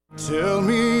Tell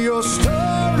me your story,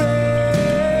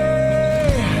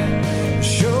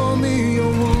 show me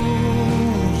your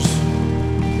wounds,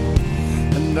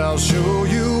 and I'll show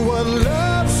you what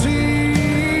love sees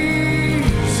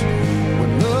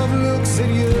when love looks at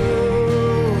you.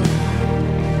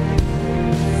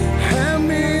 Hand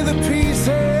me the pieces,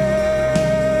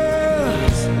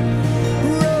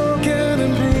 broken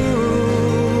and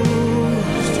bruised,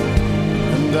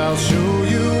 and I'll show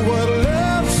you what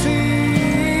love sees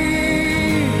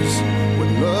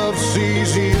when love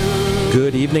sees you.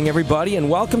 Good evening, everybody, and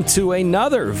welcome to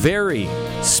another very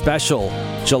special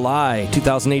July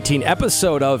 2018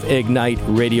 episode of Ignite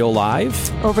Radio Live.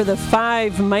 Over the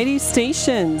 5 mighty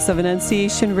stations of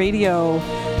Annunciation Radio,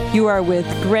 you are with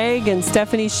Greg and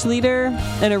Stephanie Schlueter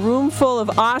in a room full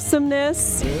of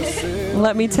awesomeness.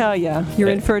 Let me tell you, you're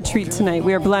in for a treat tonight.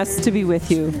 We are blessed to be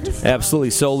with you.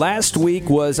 Absolutely. So last week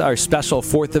was our special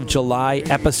 4th of July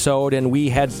episode, and we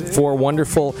had 4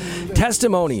 wonderful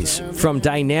testimonies from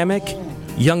dynamic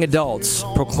young adults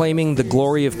proclaiming the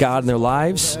glory of God in their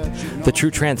lives, the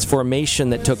true transformation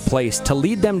that took place to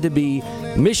lead them to be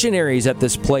missionaries at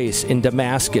this place in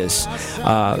Damascus,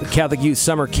 Catholic Youth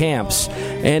Summer Camps.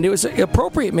 And it was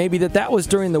appropriate maybe that was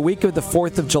during the week of the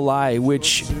 4th of July,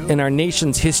 which in our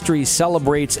nation's history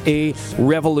celebrates a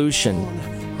revolution,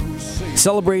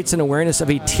 celebrates an awareness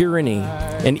of a tyranny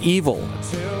and evil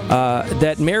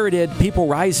that merited people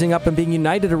rising up and being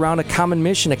united around a common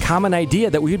mission, a common idea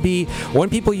that we would be one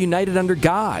people united under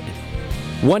God,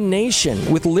 one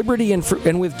nation with liberty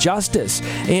and with justice.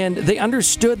 And they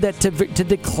understood that to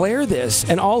declare this,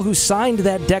 and all who signed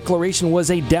that declaration,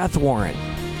 was a death warrant.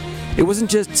 It wasn't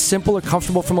just simple or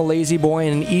comfortable from a lazy boy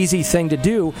and an easy thing to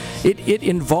do. It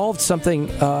involved something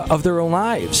of their own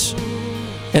lives.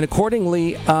 And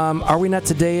accordingly, are we not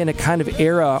today in a kind of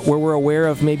era where we're aware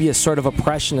of maybe a sort of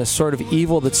oppression, a sort of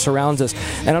evil that surrounds us?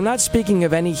 And I'm not speaking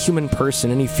of any human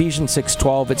person. In Ephesians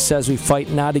 6:12, it says we fight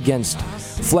not against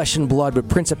flesh and blood, but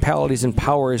principalities and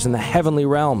powers in the heavenly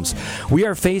realms. We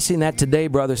are facing that today,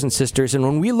 brothers and sisters. And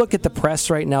when we look at the press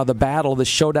right now, the battle, the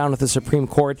showdown with the Supreme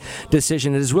Court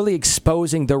decision, it is really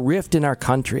exposing the rift in our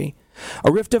country.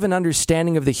 A rift of an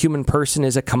understanding of the human person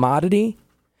as a commodity,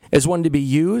 as one to be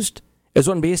used, as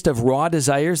one based of raw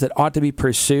desires that ought to be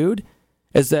pursued,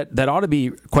 as that ought to be,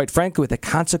 quite frankly, with the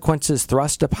consequences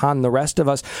thrust upon the rest of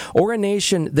us, or a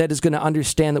nation that is going to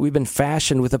understand that we've been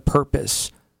fashioned with a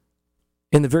purpose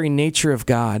in the very nature of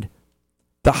God.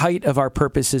 The height of our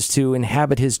purpose is to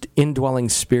inhabit His indwelling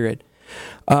Spirit,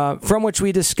 from which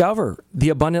we discover the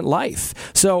abundant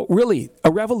life. So really,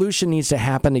 a revolution needs to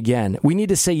happen again. We need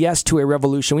to say yes to a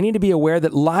revolution. We need to be aware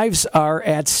that lives are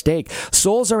at stake.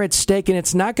 Souls are at stake, and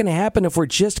it's not going to happen if we're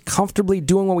just comfortably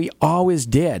doing what we always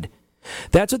did.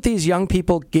 That's what these young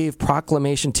people gave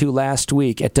proclamation to last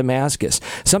week at Damascus.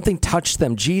 Something touched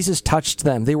them. Jesus touched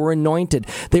them. They were anointed.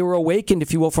 They were awakened,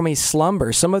 if you will, from a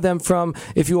slumber. Some of them from,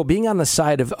 if you will, being on the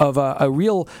side of a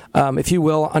real, if you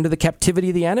will, under the captivity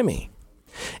of the enemy.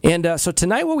 And so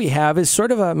tonight what we have is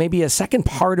sort of maybe a second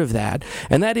part of that,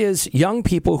 and that is young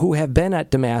people who have been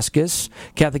at Damascus,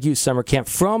 Catholic Youth Summer Camp,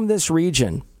 from this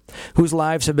region, whose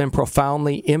lives have been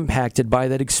profoundly impacted by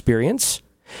that experience.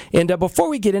 And before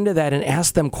we get into that and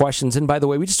ask them questions, and by the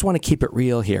way, we just want to keep it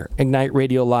real here, Ignite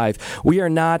Radio Live. We are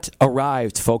not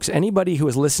arrived, folks. Anybody who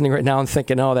is listening right now and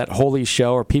thinking, oh, that holy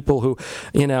show, or people who,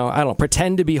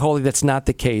 pretend to be holy, that's not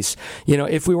the case.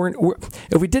 If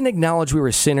we didn't acknowledge we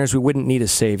were sinners, we wouldn't need a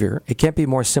Savior. It can't be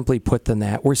more simply put than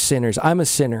that. We're sinners. I'm a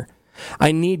sinner.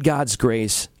 I need God's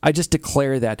grace. I just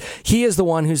declare that. He is the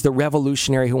one who's the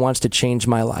revolutionary who wants to change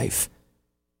my life.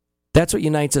 That's what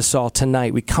unites us all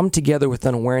tonight. We come together with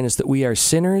an awareness that we are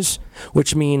sinners,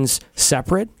 which means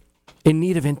separate, in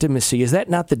need of intimacy. Is that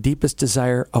not the deepest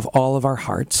desire of all of our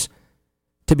hearts?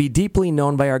 To be deeply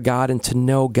known by our God and to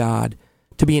know God,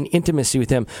 to be in intimacy with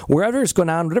Him. Wherever is going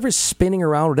on, whatever's spinning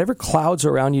around, whatever clouds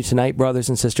are around you tonight, brothers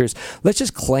and sisters, let's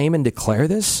just claim and declare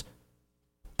this,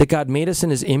 that God made us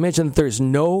in His image, and that there's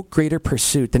no greater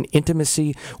pursuit than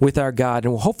intimacy with our God.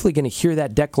 And we're hopefully going to hear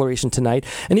that declaration tonight.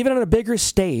 And even on a bigger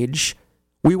stage,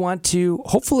 we want to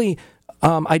hopefully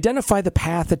identify the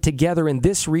path that together in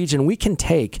this region we can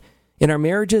take in our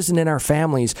marriages and in our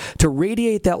families to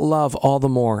radiate that love all the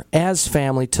more as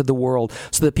family to the world,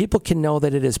 so that people can know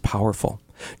that it is powerful.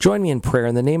 Join me in prayer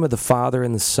in the name of the Father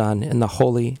and the Son and the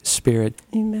Holy Spirit.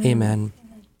 Amen. Amen.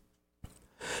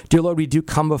 Dear Lord, we do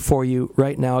come before you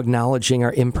right now acknowledging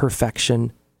our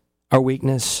imperfection, our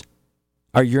weakness,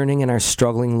 our yearning and our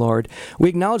struggling, Lord. We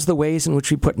acknowledge the ways in which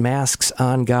we put masks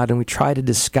on, God, and we try to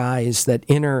disguise that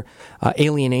inner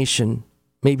alienation,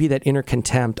 maybe that inner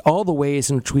contempt, all the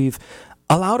ways in which we've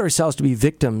allowed ourselves to be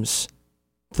victims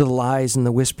to the lies and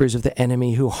the whispers of the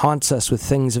enemy who haunts us with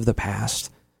things of the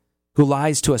past, who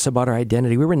lies to us about our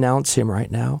identity. We renounce him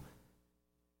right now.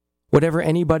 Whatever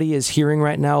anybody is hearing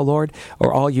right now, Lord,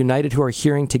 or all united who are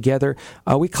hearing together,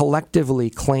 we collectively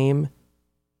claim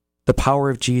the power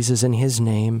of Jesus in his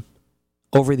name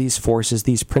over these forces,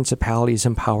 these principalities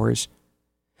and powers.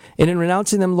 And in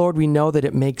renouncing them, Lord, we know that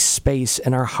it makes space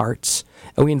in our hearts,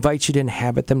 and we invite you to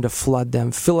inhabit them, to flood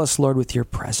them. Fill us, Lord, with your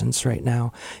presence right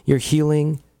now, your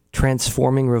healing,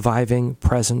 transforming, reviving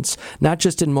presence, not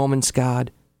just in moments,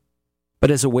 God, but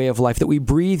as a way of life, that we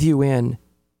breathe you in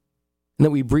and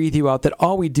that we breathe you out, that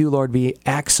all we do, Lord, be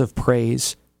acts of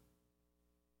praise.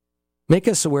 Make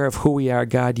us aware of who we are,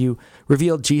 God. You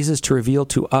revealed Jesus to reveal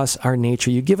to us our nature.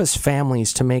 You give us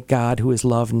families to make God, who is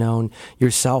love, known,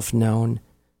 yourself known.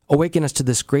 Awaken us to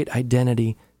this great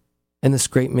identity and this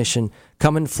great mission.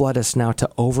 Come and flood us now to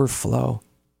overflow.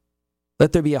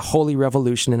 Let there be a holy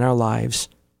revolution in our lives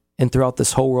and throughout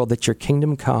this whole world, that your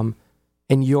kingdom come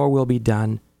and your will be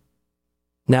done,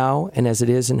 now and as it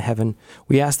is in heaven.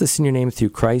 We ask this in your name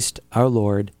through Christ our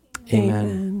Lord. Amen. Amen.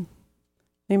 In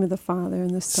the name of the Father,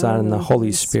 and the Son, and the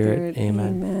Holy Spirit.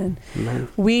 Amen. Amen.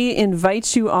 We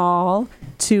invite you all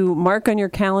to mark on your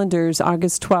calendars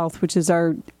August 12th, which is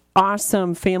our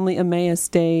awesome Family Emmaus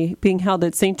Day, being held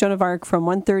at St. Joan of Arc from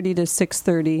 1:30 to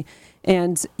 6:30.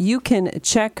 And you can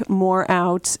check more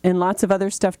out and lots of other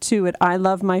stuff too at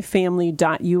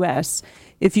ilovemyfamily.us.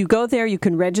 If you go there, you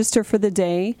can register for the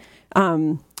day.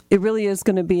 It really is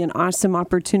going to be an awesome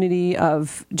opportunity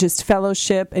of just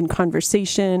fellowship and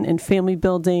conversation and family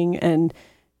building and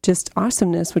just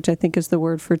awesomeness, which I think is the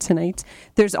word for tonight.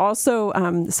 There's also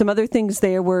some other things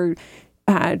there where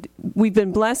we've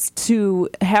been blessed to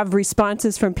have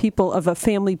responses from people of a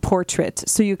family portrait.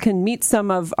 So you can meet some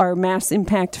of our mass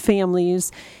impact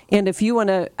families. And if you want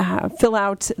to fill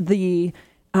out the,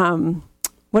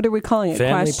 what are we calling it?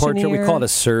 Family portrait. We call it a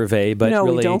survey, but no,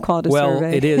 really, we don't call it a well,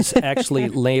 survey. it is actually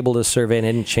labeled a survey, and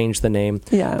I didn't change the name.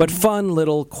 Yeah. But fun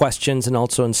little questions and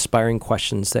also inspiring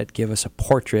questions that give us a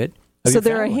portrait. So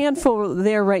there are a handful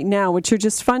there right now, which are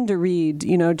just fun to read,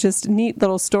 just neat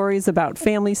little stories about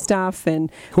family stuff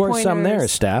and Who are pointers. some there,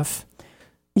 Steph?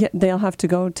 Yeah, they'll have to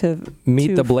go to...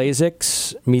 Meet the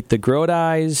Blazicks, meet the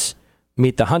Grodis,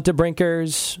 meet the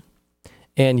Huntebrinkers,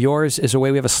 and yours is a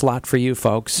way we have a slot for you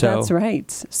folks. So. That's right.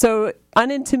 So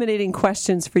unintimidating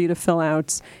questions for you to fill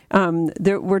out.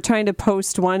 We're trying to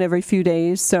post one every few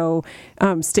days, so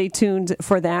stay tuned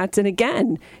for that. And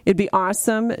again, it'd be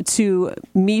awesome to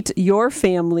meet your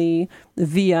family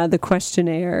via the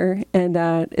questionnaire, and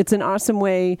it's an awesome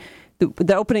way.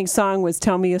 The opening song was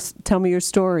 "Tell Me Your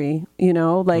Story."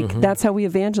 That's how we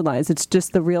evangelize. It's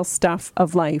just the real stuff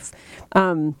of life.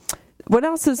 What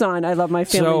else is on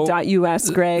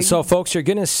ilovemyfamily.us, Greg? So, folks, you're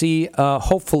going to see,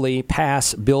 hopefully,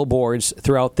 pass billboards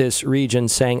throughout this region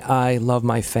saying, "I love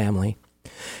my family."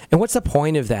 And what's the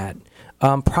point of that?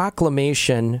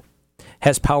 Proclamation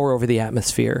has power over the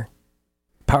atmosphere.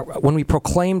 When we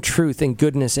proclaim truth and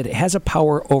goodness, it has a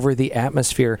power over the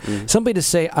atmosphere. Somebody to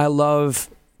say, "I love,"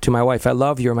 to my wife, "I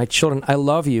love you," or my children, "I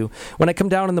love you." When I come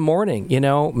down in the morning,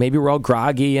 maybe we're all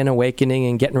groggy and awakening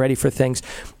and getting ready for things.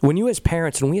 When we as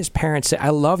parents say,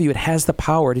 "I love you," it has the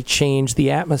power to change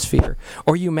the atmosphere.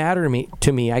 Or "You matter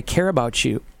to me, I care about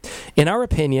you." In our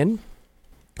opinion,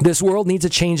 this world needs a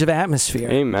change of atmosphere.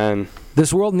 Amen.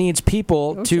 This world needs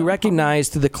people to recognize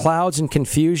through the clouds and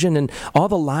confusion and all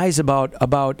the lies about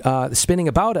spinning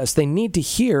about us. They need to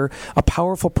hear a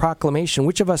powerful proclamation.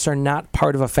 Which of us are not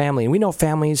part of a family? And we know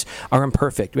families are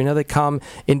imperfect. We know they come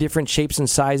in different shapes and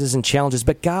sizes and challenges.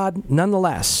 But God,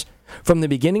 nonetheless, from the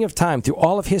beginning of time through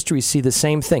all of history, see the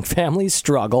same thing. Families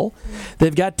struggle.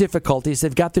 They've got difficulties.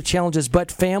 They've got their challenges.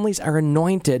 But families are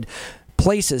anointed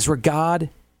places where God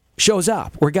shows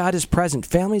up, where God is present.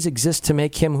 Families exist to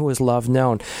make him who is loved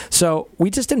known. So we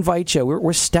just invite you.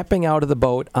 We're stepping out of the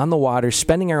boat on the water,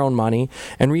 spending our own money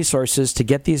and resources to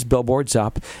get these billboards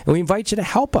up. And we invite you to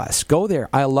help us. Go there,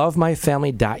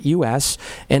 ilovemyfamily.us,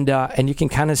 and you can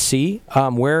kind of see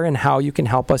where and how you can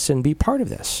help us and be part of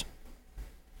this.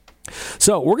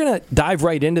 So we're going to dive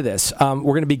right into this. We're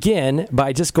going to begin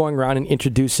by just going around and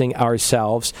introducing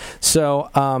ourselves. So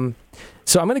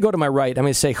I'm going to go to my right. I'm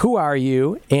going to say, who are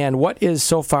you, and what is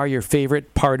so far your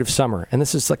favorite part of summer? And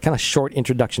this is like kind of short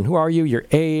introduction. Who are you, your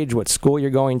age, what school you're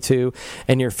going to,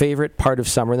 and your favorite part of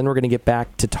summer. And then we're going to get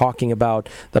back to talking about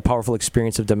the powerful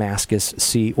experience of Damascus,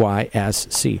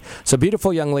 CYSC. So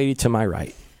beautiful young lady to my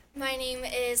right. My name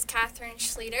is Catherine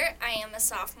Schleter. I am a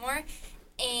sophomore.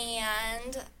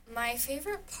 And my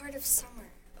favorite part of summer,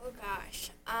 oh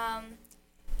gosh.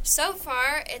 So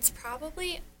far, it's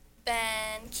probably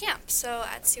been camp. So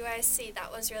at CYSC,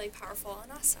 that was really powerful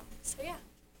and awesome. So yeah.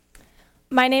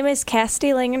 My name is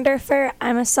Cassidy Langendorfer.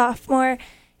 I'm a sophomore,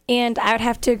 and I would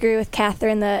have to agree with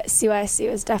Catherine that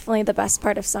CYSC was definitely the best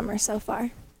part of summer so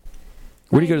far.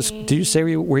 Where do you go to? Did you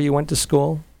say where you went to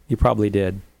school? You probably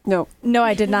did. No. No,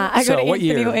 I did not. I So go to what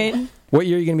Anthony year? Wayne. What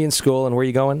year are you going to be in school, and where are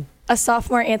you going? A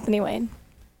sophomore, Anthony Wayne.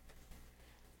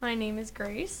 My name is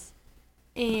Grace,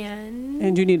 and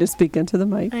And you need to speak into the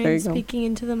mic. I There am you go. speaking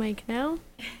into the mic now.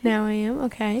 Now I am,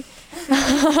 okay.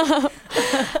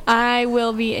 I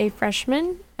will be a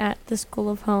freshman at the School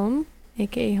of Home,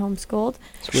 aka Homeschooled.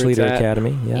 Schleter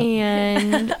Academy. Yeah.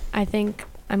 And I think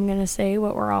I'm going to say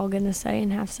what we're all going to say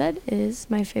and have said is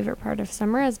my favorite part of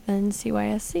summer has been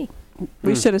CYSC.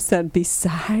 We should have said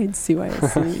besides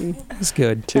CYSC. That's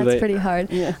good. That's pretty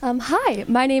hard. Yeah. Hi,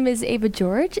 my name is Ava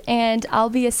George, and I'll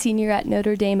be a senior at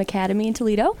Notre Dame Academy in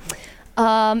Toledo.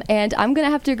 And I'm going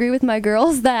to have to agree with my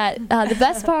girls that the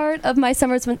best part of my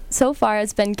summer so far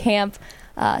has been camp,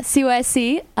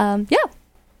 CYSC. Yeah.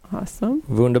 Awesome.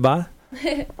 Wunderbar.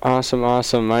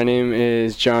 Awesome. My name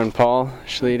is John Paul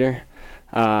Schleter,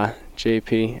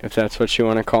 JP, if that's what you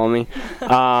want to call me.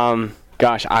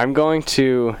 Gosh, I'm going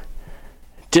to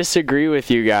disagree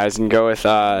with you guys and go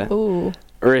with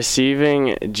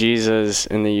receiving Jesus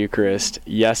in the Eucharist.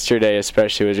 Yesterday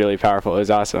especially was really powerful. It was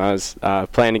awesome. I was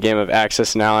playing a game of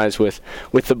Access and Allies with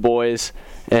the boys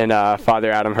and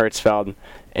Father Adam Hertzfeld,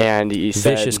 and he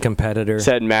Vicious competitor.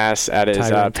 said mass at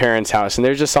his parents' house, and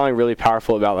there's just something really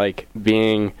powerful about like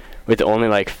being with only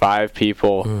like 5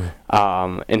 people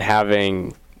and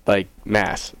having like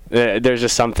mass. There's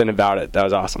just something about it that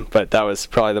was awesome. But that was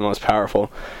probably the most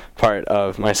powerful part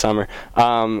of my summer.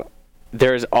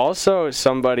 There's also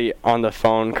somebody on the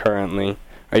phone currently.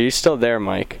 Are you still there,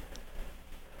 Mike?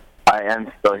 I am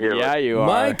still here. Yeah, you are.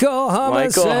 Michael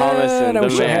Humison. I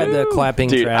wish I had the clapping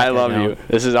Dude, track. I love you.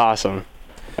 This is awesome.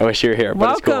 I wish you were here.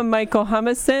 But it's cool. Welcome, Michael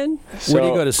Humison. So, where do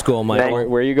you go to school, Michael?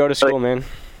 Where you go to school, man?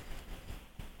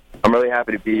 I'm really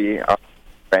happy to be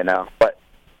right now. But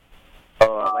I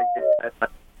like to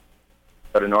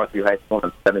go to Northview High School.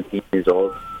 I'm 17 years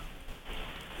old.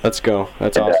 Let's go.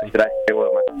 That's awesome. Did I say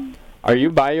what my... Are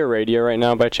you by your radio right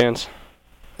now by chance?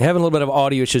 Having a little bit of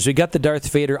audio issues. We got the Darth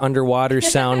Vader underwater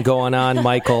sound going on,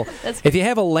 Michael. If you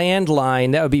have a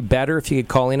landline, that would be better if you could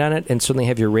call in on it and certainly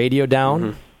have your radio down.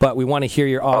 Mm-hmm. But we want to hear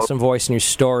your awesome voice and your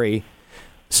story.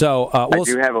 So I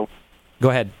do have a...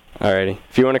 Go ahead. Alrighty.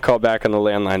 If you want to call back on the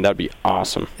landline, that'd be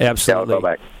awesome. Absolutely. Yeah, I'll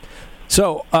call back.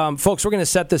 So, folks, we're going to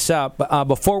set this up.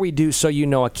 Before we do so, you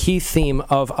know, a key theme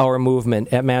of our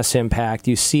movement at Mass Impact,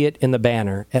 you see it in the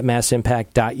banner at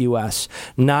massimpact.us.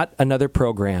 Not another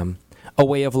program, a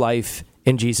way of life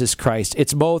in Jesus Christ.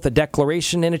 It's both a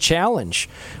declaration and a challenge.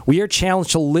 We are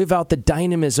challenged to live out the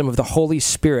dynamism of the Holy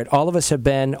Spirit. All of us have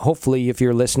been, hopefully, if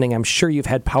you're listening, I'm sure you've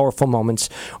had powerful moments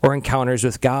or encounters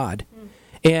with God.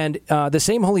 And the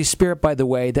same Holy Spirit, by the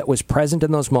way, that was present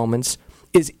in those moments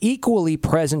is equally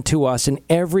present to us in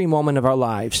every moment of our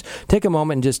lives. Take a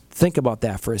moment and just think about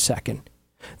that for a second.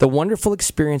 The wonderful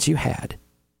experience you had,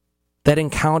 that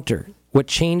encounter, what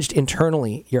changed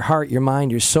internally, your heart, your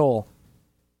mind, your soul,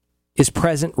 is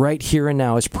present right here and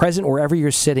now, is present wherever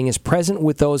you're sitting, is present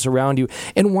with those around you,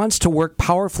 and wants to work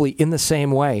powerfully in the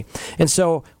same way. And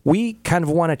so we kind of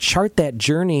want to chart that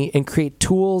journey and create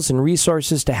tools and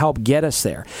resources to help get us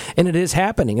there. And it is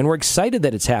happening, and we're excited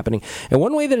that it's happening. And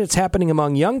one way that it's happening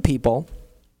among young people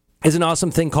is an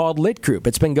awesome thing called Lit Group.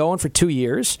 It's been going for 2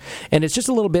 years, and it's just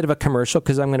a little bit of a commercial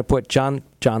because I'm going to put John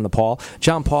Paul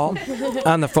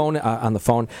on the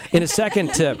phone in a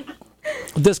second to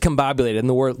discombobulate it. And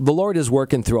the Lord is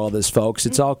working through all this, folks.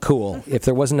 It's all cool. If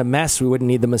there wasn't a mess, we wouldn't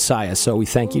need the Messiah. So we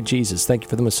thank you, Jesus. Thank you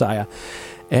for the Messiah.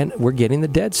 And we're getting the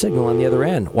dead signal on the other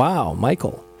end. Wow,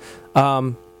 Michael.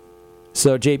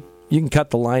 So, Jay, you can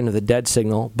cut the line of the dead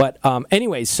signal. But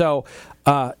anyway, so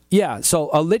a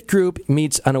Lit Group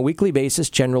meets on a weekly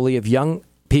basis, generally of young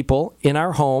people in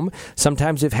our home.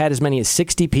 Sometimes we've had as many as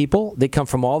 60 people. They come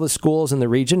from all the schools in the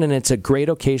region, and it's a great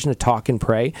occasion to talk and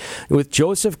pray. With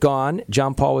Joseph gone,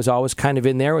 John Paul was always kind of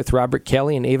in there with Robert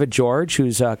Kelly and Ava George,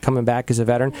 who's coming back as a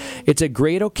veteran. It's a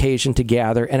great occasion to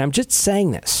gather, and I'm just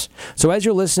saying this. So as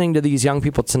you're listening to these young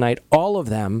people tonight, all of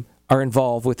them are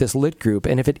involved with this Lit Group.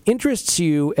 And if it interests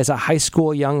you as a high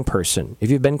school young person, if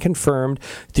you've been confirmed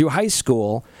through high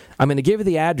school, I'm going to give you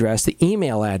the address, the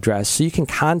email address, so you can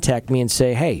contact me and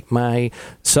say, hey, my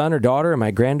son or daughter or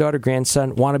my granddaughter,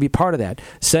 grandson want to be part of that.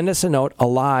 Send us a note,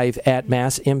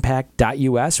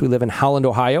 alive@massimpact.us. We live in Holland,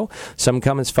 Ohio. Some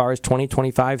come as far as 20,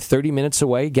 25, 30 minutes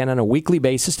away, again, on a weekly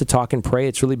basis to talk and pray.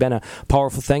 It's really been a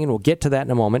powerful thing, and we'll get to that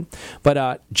in a moment.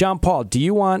 But John Paul,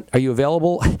 are you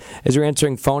available as you're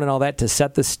answering phone and all that to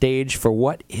set the stage for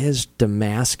what is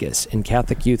Damascus in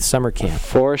Catholic Youth Summer Camp?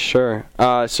 For sure.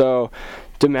 So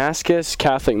Damascus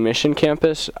Catholic Mission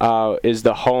Campus is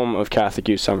the home of Catholic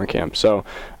Youth Summer Camp. So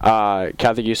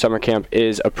Catholic Youth Summer Camp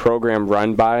is a program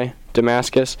run by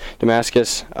Damascus.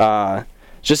 Damascus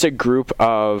just a group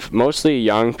of mostly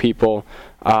young people,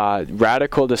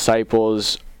 radical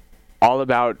disciples, all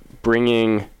about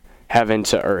bringing heaven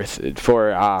to earth,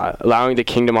 for allowing the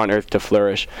kingdom on earth to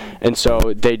flourish. And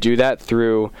so they do that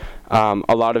through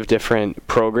a lot of different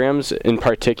programs. In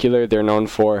particular, they're known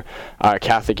for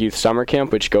Catholic Youth Summer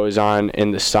Camp, which goes on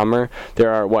in the summer.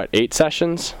 There are, 8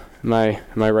 sessions? Am I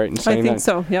right in saying that? I think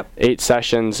so, yep. 8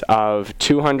 sessions of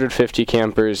 250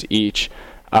 campers each.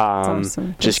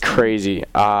 Awesome. Just crazy.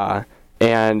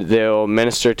 And they'll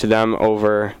minister to them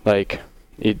over, 8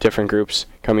 different groups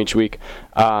come each week.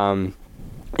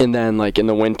 And then, in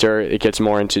the winter, it gets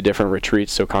more into different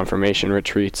retreats, so confirmation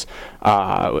retreats,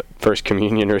 First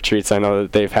Communion retreats I know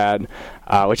that they've had,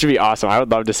 which would be awesome. I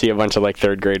would love to see a bunch of,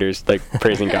 3rd graders,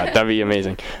 praising God. That'd be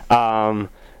amazing.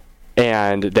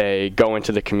 And they go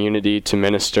into the community to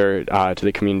minister to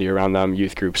the community around them,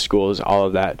 youth groups, schools, all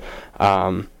of that.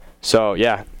 So,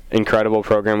 yeah, incredible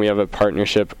program. We have a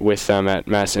partnership with them at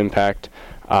Mass Impact.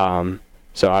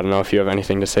 So I don't know if you have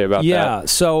anything to say about that. Yeah,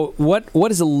 so what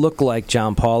does it look like,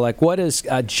 John Paul? What is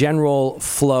a general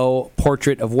flow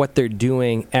portrait of what they're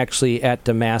doing actually at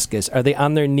Damascus? Are they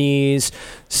on their knees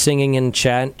singing in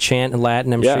chant in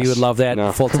Latin? I'm sure you would love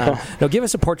that full time. No, give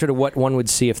us a portrait of what one would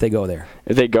see if they go there.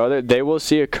 If they go there, they will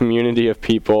see a community of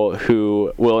people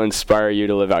who will inspire you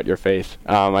to live out your faith.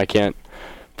 I can't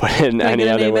put it in any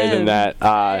other way than that.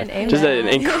 Just an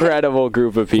incredible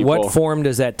group of people. What form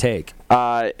does that take?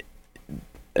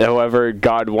 However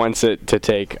God wants it to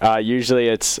take. Usually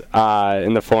it's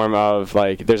in the form of,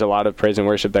 there's a lot of praise and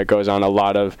worship that goes on, a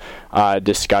lot of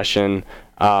discussion,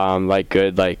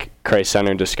 good,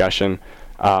 Christ-centered discussion.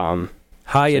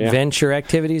 High adventure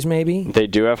activities, maybe? They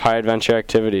do have high adventure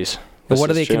activities. But what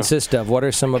do they consist of? What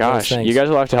are some of those things? You guys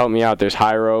will have to help me out. There's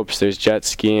high ropes, there's jet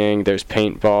skiing, there's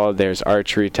paintball, there's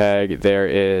archery tag, there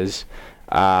is,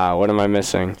 what am I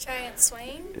missing?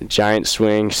 Giant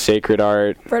swing, sacred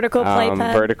art, vertical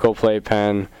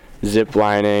playpen, zip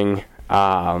lining,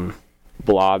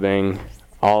 blobbing,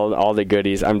 all the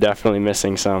goodies. I'm definitely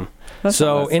missing some.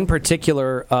 So, in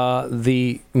particular,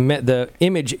 the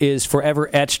image is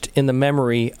forever etched in the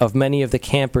memory of many of the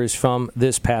campers from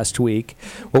this past week,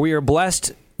 where we are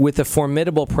blessed with the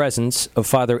formidable presence of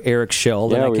Father Eric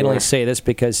Schild. And I can only say this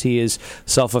because he is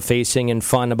self-effacing and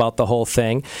fun about the whole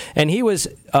thing. And he was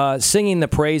singing the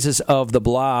praises of the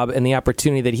blob and the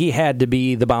opportunity that he had to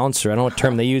be the bouncer. I don't know what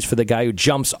term they use for the guy who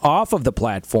jumps off of the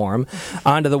platform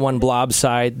onto the one blob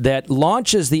side that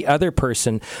launches the other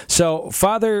person. So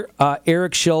Father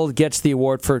Eric Schild gets the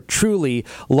award for truly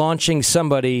launching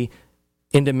somebody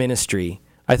into ministry.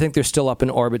 I think they're still up in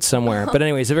orbit somewhere. But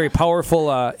anyways, a very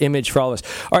powerful image for all of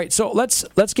us. All right, so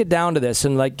let's get down to this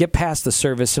and get past the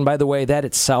surface. And by the way, that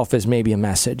itself is maybe a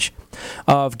message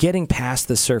of getting past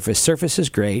the surface. Surface is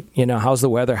great. How's the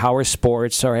weather? How are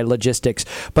sports? All right, logistics.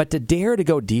 But to dare to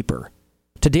go deeper,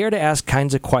 to dare to ask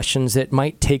kinds of questions that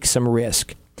might take some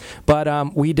risk.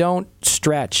 But we don't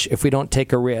stretch if we don't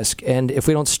take a risk. And if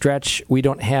we don't stretch, we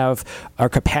don't have our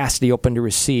capacity open to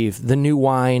receive the new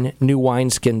wine, new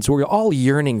wineskins. We're all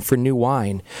yearning for new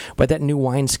wine, but that new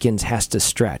wineskins has to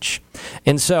stretch.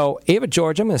 And so, Ava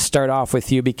George, I'm going to start off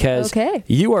with you because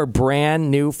you are brand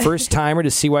new, first-timer to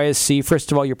CYSC.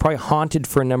 First of all, you're probably haunted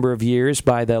for a number of years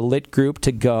by the lit group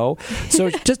To Go. So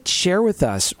just share with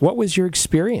us, what was your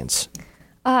experience?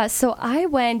 So I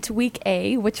went week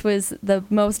A, which was the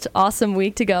most awesome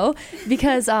week to go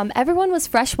because everyone was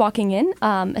fresh walking in,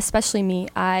 especially me.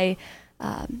 I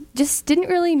just didn't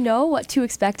really know what to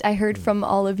expect. I heard from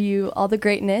all of you, all the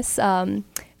greatness from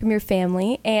your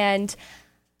family. And,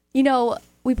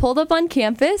 we pulled up on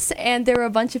campus and there were a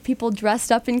bunch of people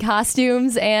dressed up in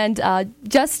costumes and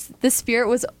just the spirit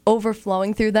was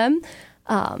overflowing through them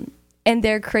and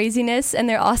their craziness and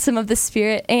their awesome of the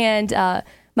spirit. And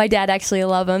my dad actually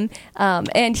love him.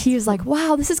 And he was like,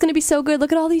 wow, this is going to be so good.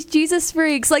 Look at all these Jesus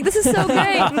freaks. This is so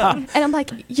great. And I'm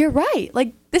like, you're right.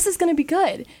 This is going to be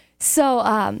good.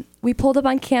 So we pulled up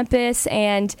on campus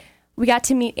and we got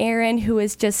to meet Aaron, who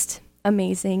is just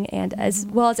amazing, and as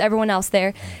well as everyone else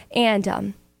there.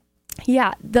 And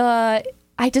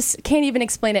I just can't even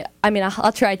explain it. I mean,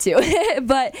 I'll try to,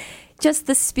 but just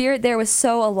the spirit there was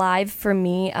so alive for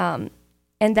me.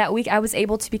 And that week I was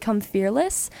able to become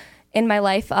fearless in my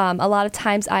life. A lot of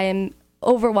times I am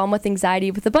overwhelmed with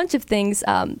anxiety with a bunch of things,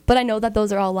 but I know that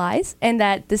those are all lies and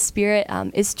that the spirit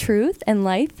is truth and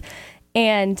life.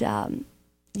 And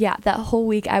that whole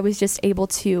week I was just able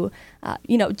to,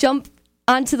 jump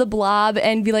onto the blob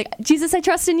and be like, Jesus, I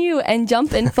trust in you, and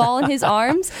jump and fall in his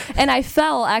arms. And I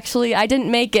fell, actually. I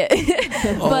didn't make it.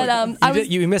 But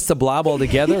you missed the blob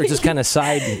altogether, or just kind of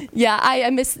side? Yeah, I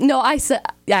missed. No, I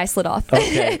slid off.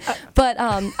 Okay. But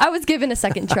I was given a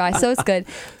second try, so it's good.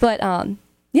 But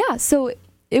so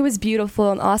it was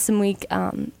beautiful, an awesome week.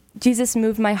 Jesus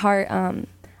moved my heart.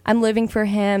 I'm living for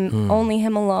him, only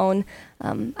him alone.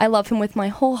 I love him with my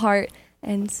whole heart.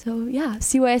 And so,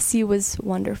 CYSC was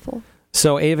wonderful.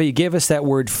 So, Ava, you gave us that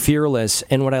word fearless,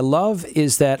 and what I love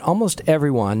is that almost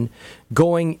everyone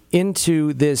going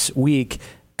into this week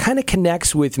kind of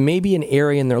connects with maybe an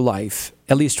area in their life,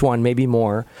 at least one, maybe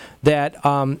more, that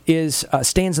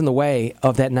stands in the way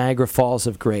of that Niagara Falls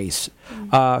of grace.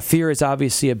 Fear is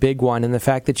obviously a big one, and the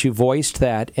fact that you voiced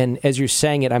that, and as you're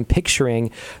saying it, I'm picturing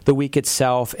the week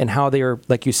itself and how they are,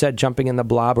 like you said, jumping in the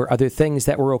blob or other things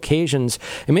that were occasions,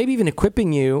 and maybe even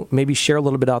equipping you, maybe share a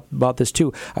little bit about this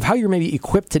too, of how you're maybe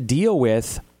equipped to deal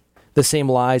with the same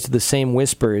lies, the same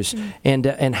whispers,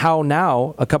 and how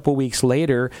now, a couple weeks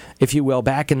later, if you will,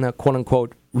 back in the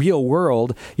quote-unquote real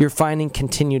world, you're finding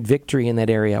continued victory in that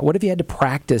area. What have you had to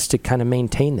practice to kind of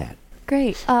maintain that?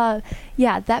 Great.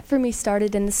 That for me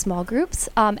started in the small groups.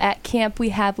 At camp, we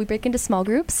break into small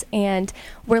groups, and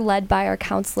we're led by our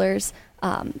counselors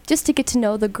just to get to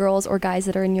know the girls or guys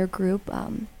that are in your group,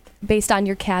 based on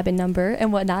your cabin number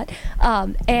and whatnot.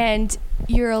 And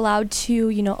you're allowed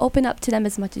to, open up to them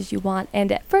as much as you want.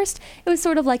 And at first, it was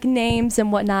sort of like names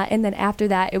and whatnot. And then after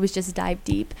that, it was just dive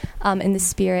deep in the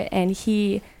spirit. And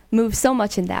he moved so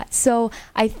much in that. So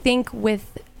I think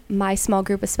with my small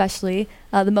group especially,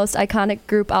 the most iconic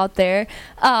group out there,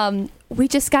 we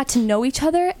just got to know each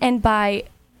other. And by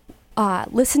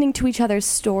listening to each other's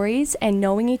stories and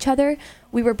knowing each other,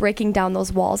 we were breaking down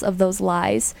those walls of those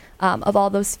lies, of all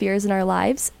those fears in our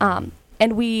lives.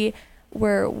 And we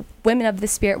were women of the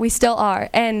spirit. We still are.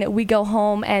 And we go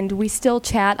home and we still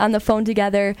chat on the phone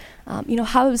together.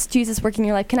 How is Jesus working in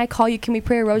your life? Can I call you? Can we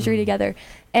pray a rosary together?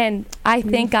 And I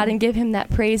thank God and give him that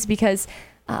praise, because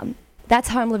that's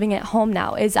how I'm living at home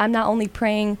now, is I'm not only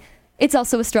praying. It's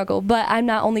also a struggle, but I'm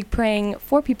not only praying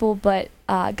for people, but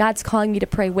God's calling me to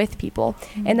pray with people.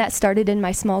 And that started in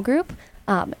my small group.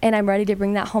 And I'm ready to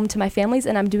bring that home to my families,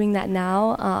 and I'm doing that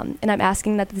now. And I'm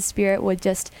asking that the Spirit would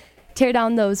just tear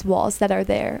down those walls that are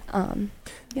there.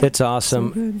 That's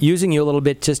awesome. So using you a little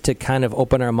bit just to kind of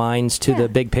open our minds to the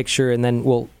big picture, and then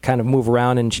we'll kind of move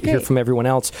around and hear from everyone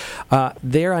else.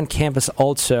 There on campus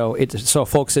also, so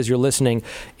folks, as you're listening,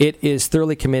 it is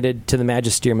thoroughly committed to the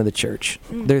magisterium of the church.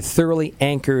 They're thoroughly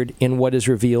anchored in what is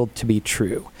revealed to be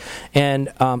true.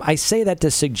 And I say that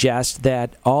to suggest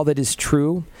that all that is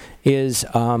true is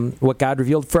what God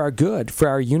revealed for our good, for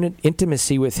our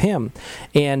intimacy with him.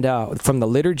 And from the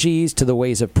liturgies to the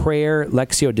ways of prayer,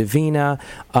 Lectio Divina,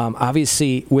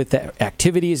 obviously with the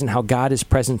activities and how God is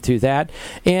present through that.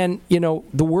 And,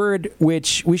 the word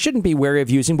which we shouldn't be wary of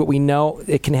using, but we know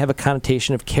it can have a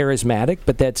connotation of charismatic,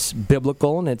 but that's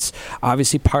biblical, and it's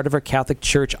obviously part of our Catholic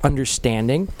Church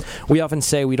understanding. We often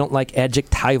say we don't like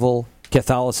adjectival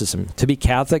Catholicism. To be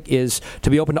Catholic is to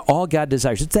be open to all God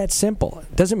desires. It's that simple.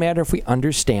 It doesn't matter if we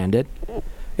understand it.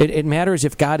 It matters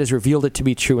if God has revealed it to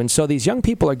be true. And so these young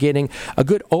people are getting a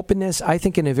good openness, I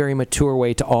think, in a very mature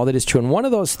way to all that is true. And one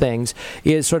of those things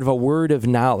is sort of a word of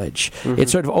knowledge.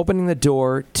 It's sort of opening the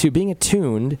door to being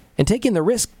attuned and taking the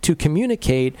risk to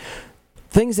communicate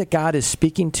things that God is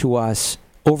speaking to us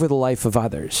over the life of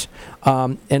others.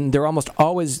 And they're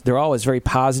always very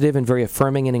positive and very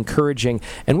affirming and encouraging.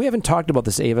 And we haven't talked about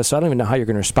this, Ava, so I don't even know how you're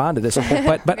going to respond to this.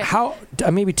 But how,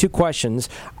 maybe two questions.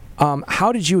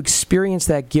 How did you experience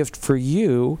that gift for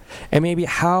you? And maybe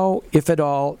how, if at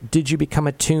all, did you become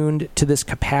attuned to this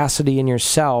capacity in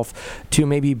yourself to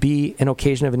maybe be an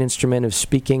occasion of an instrument of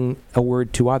speaking a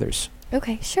word to others?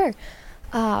 Okay, sure.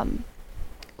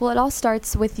 Well, it all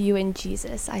starts with you and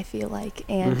Jesus, I feel like,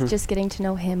 and just getting to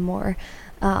know him more,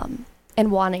 and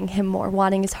wanting him more,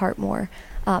 wanting his heart more.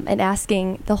 And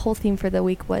asking, the whole theme for the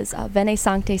week was Veni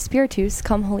Sancte Spiritus,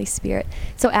 come Holy Spirit.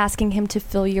 So asking him to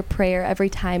fill your prayer every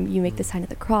time you make the sign of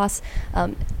the cross,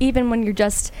 even when you're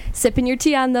just sipping your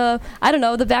tea on the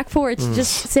back porch,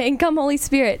 just saying, come Holy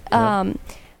Spirit.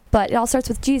 but it all starts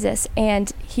with Jesus,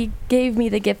 and he gave me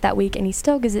the gift that week, and he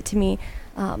still gives it to me,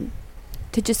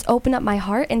 to just open up my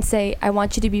heart and say, I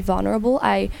want you to be vulnerable.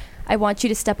 I want you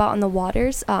to step out on the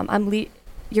waters.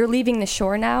 You're leaving the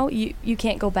shore now. You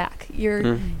can't go back.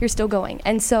 You're still going.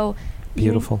 And so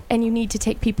beautiful. You need to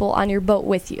take people on your boat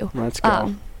with you. Let's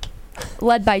go.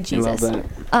 Led by Jesus. I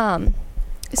love that.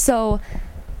 So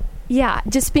yeah,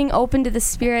 just being open to the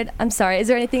Spirit. I'm sorry. Is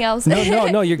there anything else?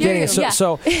 No, you're getting it. Yeah.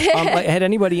 So had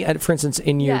anybody, for instance,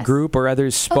 in your Yes. group or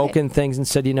others spoken things and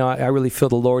said, I really feel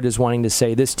the Lord is wanting to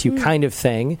say this to you, kind of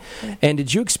thing? And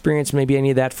did you experience maybe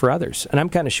any of that for others? And I'm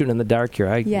kind of shooting in the dark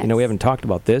here. Yes. We haven't talked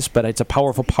about this, but it's a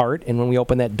powerful part. And when we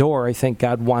open that door, I think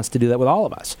God wants to do that with all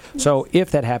of us. Yes. So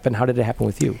if that happened, how did it happen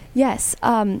with you? Yes.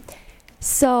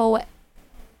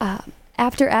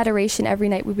 After adoration every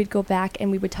night, we would go back and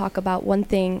we would talk about one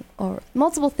thing or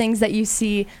multiple things that you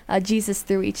see Jesus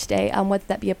through each day, whether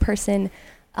that be a person.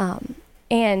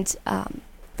 And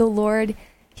the Lord,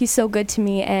 he's so good to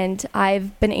me. And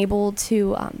I've been able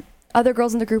to, other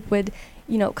girls in the group would,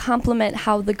 compliment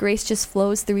how the grace just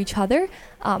flows through each other.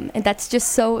 And that's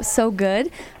just so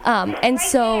good.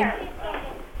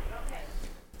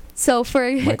 So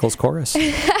for Michael's chorus.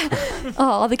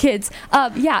 all the kids.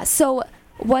 So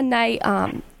one night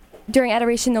during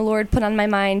adoration, the Lord put on my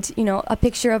mind, a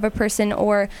picture of a person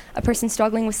or a person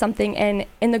struggling with something and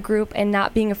in the group, and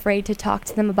not being afraid to talk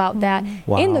to them about that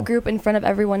in the group in front of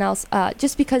everyone else,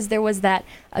 just because there was that,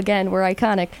 again, we're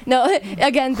iconic. No,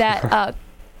 again, that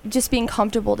just being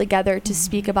comfortable together to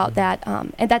speak about that.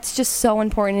 And that's just so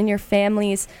important in your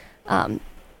families,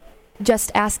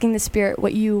 just asking the Spirit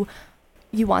what you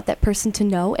want that person to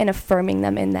know and affirming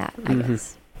them in that, I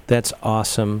guess. That's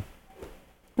awesome.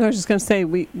 I was just going to say,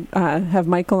 we have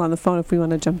Michael on the phone if we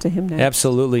want to jump to him next.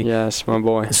 Absolutely. Yes, my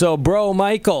boy. So, bro,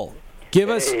 Michael, give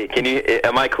us...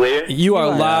 Am I clear? You are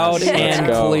loud and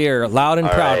clear. Loud and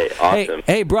All proud. right, awesome.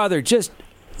 Hey, brother, just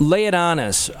lay it on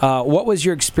us. What was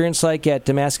your experience like at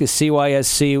Damascus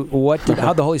CYSC?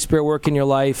 How'd the Holy Spirit work in your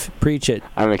life? Preach it.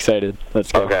 I'm excited.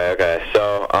 Let's go. Okay.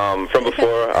 So, from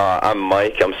before, I'm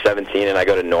Mike. I'm 17, and I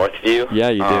go to Northview. Yeah,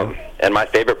 you do. And my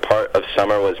favorite part of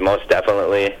summer was most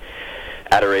definitely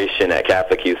adoration at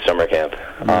Catholic Youth Summer Camp.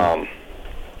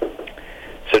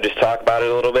 So just talk about it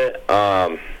a little bit.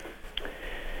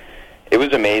 It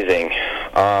was amazing,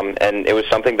 and it was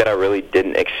something that I really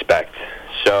didn't expect.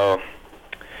 So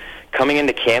coming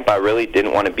into camp, I really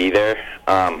didn't want to be there,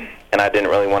 and I didn't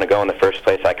really want to go in the first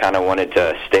place. I kind of wanted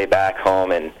to stay back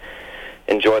home and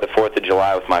enjoy the 4th of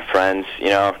July with my friends,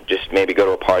 just maybe go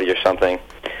to a party or something.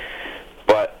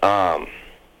 But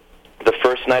the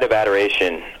first night of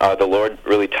adoration, the Lord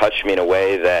really touched me in a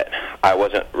way that I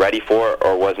wasn't ready for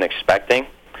or wasn't expecting.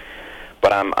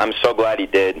 But I'm so glad he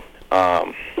did,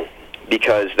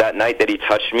 because that night that he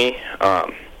touched me,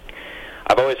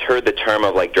 I've always heard the term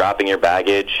of dropping your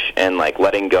baggage and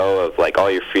letting go of all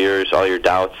your fears, all your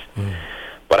doubts.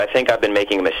 But I think I've been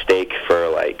making a mistake for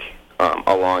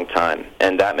a long time,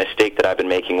 and that mistake that I've been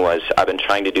making was I've been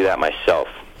trying to do that myself,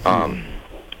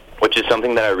 which is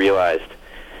something that I realized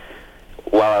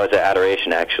while I was at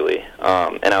adoration, actually.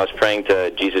 And I was praying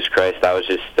to Jesus Christ. I was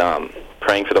just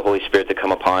praying for the Holy Spirit to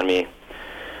come upon me.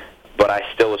 But I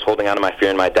still was holding on to my fear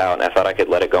and my doubt, and I thought I could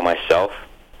let it go myself.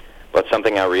 But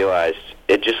something I realized,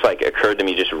 it just occurred to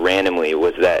me just randomly,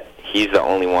 was that he's the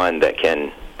only one that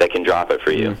can drop it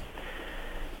for you.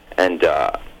 And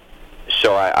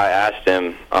so I asked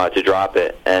him to drop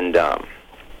it, and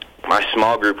my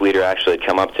small group leader actually had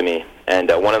come up to me. And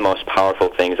one of the most powerful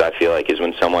things I feel is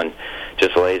when someone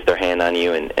just lays their hand on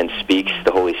you and speaks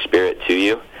the Holy Spirit to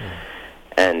you.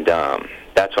 And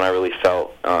that's when I really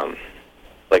felt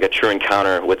like a true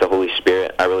encounter with the Holy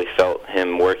Spirit. I really felt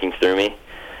him working through me.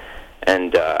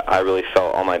 And I really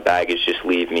felt all my baggage just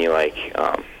leave me,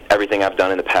 everything I've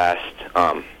done in the past,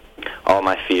 all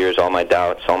my fears, all my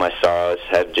doubts, all my sorrows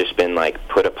have just been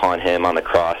put upon him on the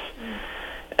cross.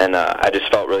 And I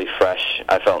just felt really fresh.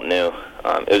 I felt new.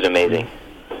 It was amazing.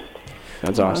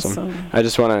 That's awesome. I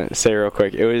just want to say real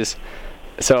quick,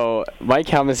 so Mike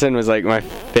Helmison was my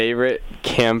favorite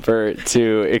camper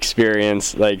to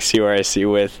experience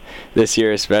CYSC with this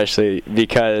year, especially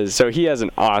because he has an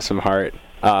awesome heart.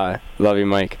 Love you,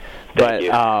 Mike. Thank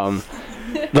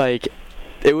you.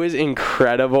 It was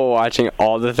incredible watching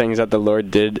all the things that the Lord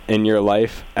did in your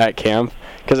life at camp.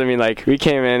 Because, we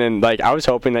came in and, I was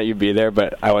hoping that you'd be there,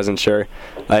 but I wasn't sure,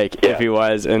 if he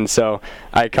was. And so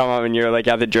I come up and you're,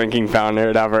 at the drinking fountain or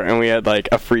whatever, and we had,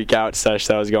 a freak out sesh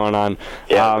that was going on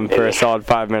for a solid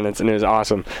 5 minutes, and it was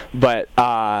awesome. But,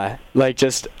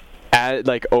 just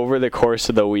over the course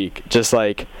of the week, just,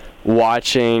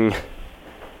 watching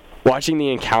watching the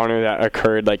encounter that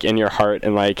occurred like in your heart,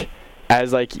 and like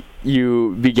as like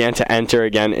you began to enter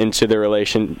again into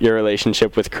your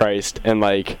relationship with Christ, and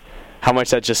like how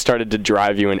much that just started to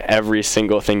drive you in every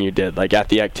single thing you did, like at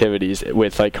the activities,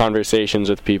 with like conversations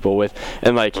with people, with,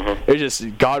 and like it was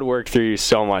just, God worked through you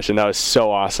so much, and that was so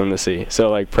awesome to see.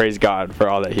 So like praise God for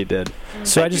all that he did.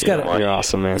 So I just got to, you're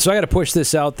awesome, man. So I got to push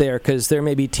this out there, because there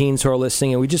may be teens who are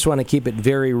listening, and we just want to keep it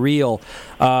very real.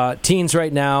 Teens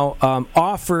right now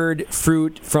offered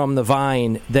fruit from the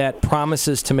vine that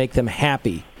promises to make them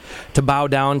happy, to bow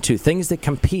down to, things that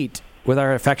compete with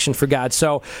our affection for God.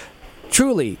 So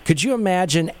truly, could you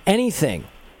imagine anything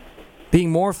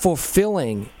being more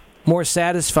fulfilling, more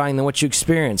satisfying than what you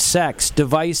experience? Sex,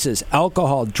 devices,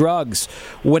 alcohol, drugs,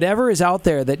 whatever is out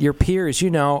there that your peers,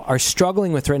 are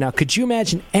struggling with right now. Could you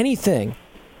imagine anything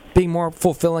being more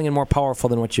fulfilling and more powerful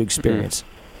than what you experience?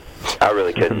 I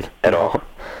really couldn't at all.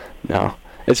 No.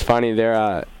 It's funny,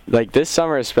 they're, like this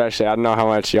summer especially, I don't know how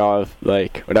much y'all have,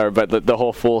 like, whatever, but the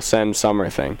whole full send summer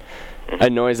thing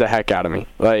annoys the heck out of me.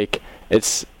 Like,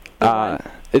 it's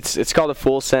called a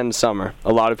full send summer.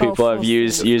 A lot of people have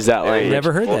used that language.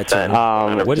 Never heard that term.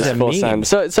 What does that mean?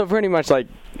 Send. So pretty much like,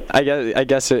 I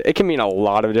guess it can mean a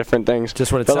lot of different things.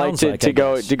 Just what it sounds like. To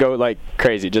go like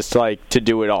crazy, just like to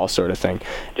do it all sort of thing.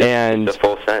 Just a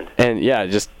full send. And yeah,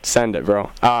 just send it,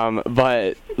 bro.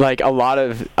 But like a lot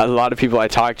of people I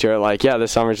talk to are like, yeah,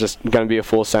 this summer's just gonna be a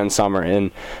full send summer,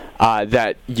 and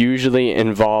that usually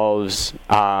involves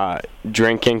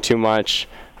drinking too much.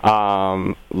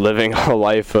 Living a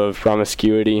life of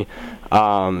promiscuity.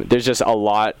 There's just a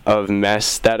lot of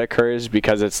mess that occurs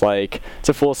because it's like, it's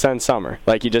a full send summer.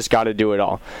 Like, you just got to do it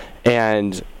all.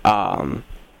 And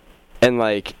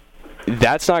like,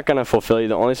 that's not going to fulfill you.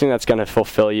 The only thing that's going to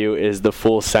fulfill you is the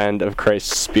full send of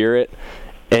Christ's Spirit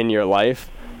in your life.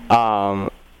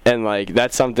 And like,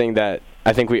 that's something that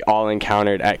I think we all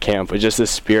encountered at camp, was just the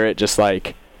Spirit just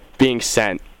like being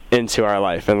sent into our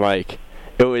life. And like,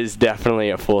 it was definitely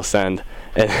a full send,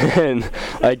 and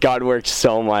like God worked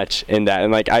so much in that.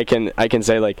 And like I can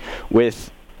say, like,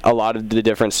 with a lot of the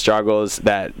different struggles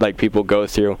that like people go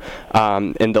through,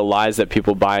 and the lies that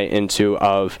people buy into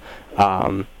of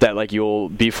that like you'll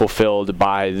be fulfilled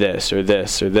by this or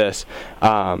this or this.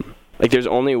 Like, there's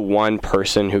only one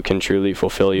person who can truly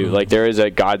fulfill you. Like, there is a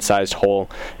God-sized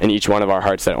hole in each one of our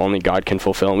hearts that only God can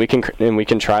fulfill, and we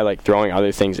can try like throwing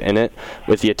other things in it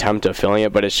with the attempt of filling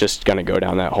it, but it's just gonna go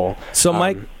down that hole. So,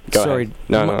 Mike, go ahead.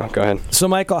 Go ahead. So,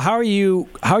 Michael, how are you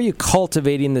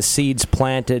cultivating the seeds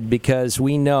planted? Because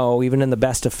we know, even in the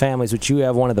best of families, which you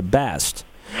have one of the best,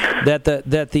 that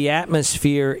the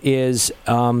atmosphere is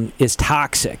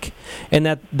toxic, and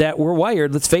that we're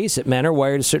wired. Let's face it, men are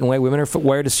wired a certain way, women are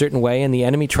wired a certain way, and the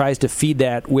enemy tries to feed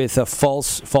that with a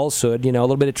falsehood. A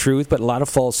little bit of truth, but a lot of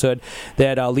falsehood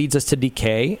that leads us to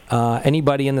decay.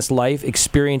 Anybody in this life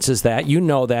experiences that. You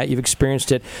know that. You've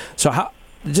experienced it. So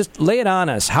just lay it on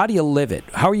us. How do you live it?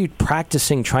 How are you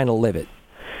practicing trying to live it?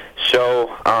 So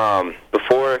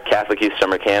before Catholic Youth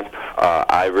Summer Camp,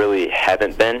 I really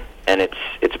haven't been, and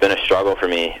it's been a struggle for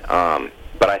me.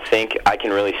 But I think I can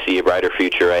really see a brighter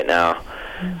future right now.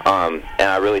 And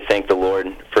I really thank the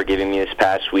Lord for giving me this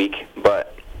past week.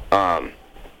 But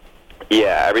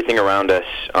yeah, everything around us,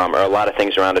 or a lot of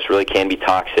things around us, really can be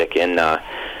toxic, and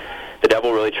the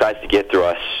devil really tries to get through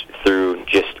us through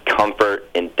just comfort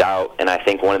and doubt. And I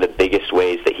think one of the biggest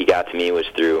ways that he got to me was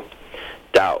through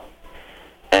doubt.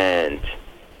 And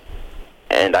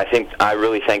I think I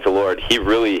really thank the Lord. He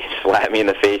really slapped me in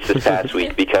the face this past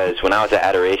week, because when I was at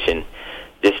adoration,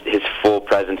 just his full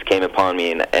presence came upon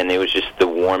me, and it was just the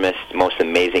warmest, most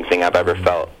amazing thing I've ever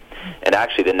felt. And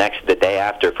actually, the day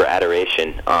after for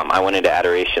adoration, I went into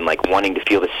adoration like wanting to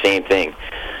feel the same thing.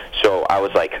 So I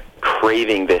was like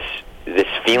craving this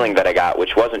feeling that I got,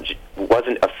 which wasn't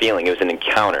a feeling; it was an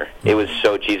encounter. It was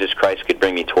so Jesus Christ could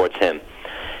bring me towards Him,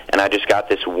 and I just got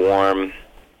this warm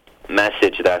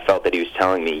message that I felt that he was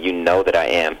telling me, you know that I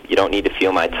am. You don't need to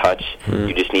feel my touch.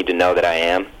 You just need to know that I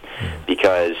am.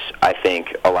 Because I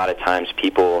think a lot of times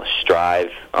people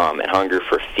strive and hunger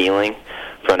for feeling,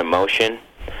 for an emotion,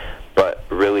 but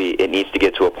really it needs to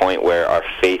get to a point where our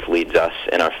faith leads us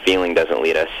and our feeling doesn't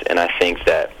lead us. And I think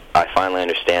that I finally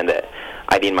understand that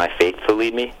I need my faith to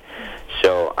lead me.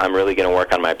 So I'm really going to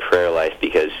work on my prayer life,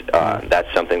 because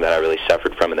that's something that I really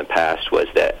suffered from in the past, was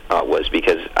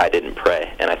because I didn't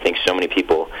pray. And I think so many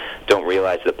people don't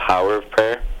realize the power of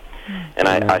prayer. And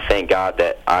I thank God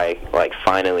that I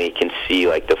finally can see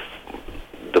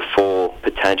the full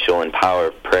potential and power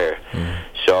of prayer.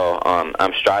 So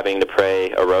I'm striving to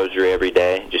pray a rosary every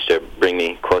day, just to bring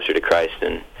me closer to Christ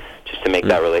and just to make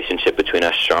that relationship between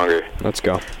us stronger. Let's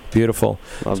go. Beautiful.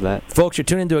 Love that. Folks, you're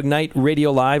tuned into Ignite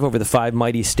Radio Live over the 5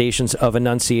 mighty stations of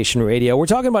Annunciation Radio. We're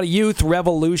talking about a youth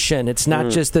revolution. It's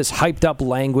not just this hyped-up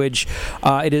language.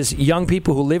 It is young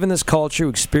people who live in this culture, who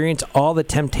experience all the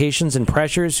temptations and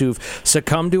pressures, who've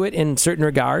succumbed to it in certain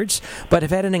regards, but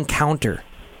have had an encounter.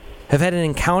 Have had an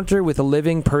encounter with a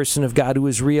living person of God who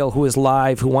is real, who is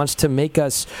live, who wants to make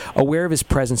us aware of his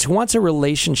presence, who wants a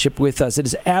relationship with us. It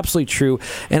is absolutely true.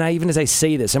 And even as I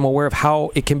say this, I'm aware of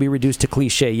how it can be reduced to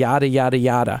cliche, yada, yada,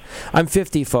 yada. I'm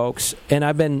 50, folks, and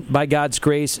I've been, by God's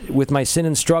grace, with my sin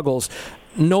and struggles,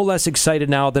 no less excited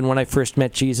now than when I first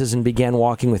met Jesus and began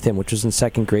walking with him, which was in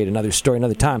second grade. Another story,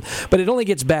 another time. But it only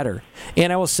gets better.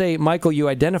 And I will say, Michael, you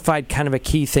identified kind of a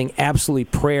key thing. Absolutely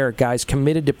prayer, guys,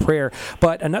 committed to prayer.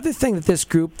 But another thing that this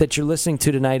group that you're listening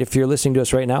to tonight, if you're listening to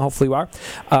us right now, hopefully you are.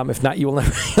 If not, you'll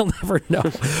never know.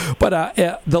 But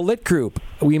the Lit group,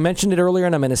 we mentioned it earlier,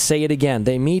 and I'm going to say it again.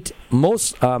 They meet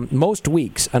most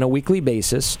weeks on a weekly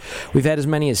basis. We've had as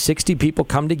many as 60 people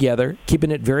come together,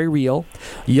 keeping it very real.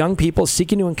 Young people seeking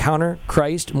to encounter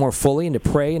Christ more fully and to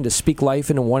pray and to speak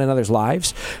life into one another's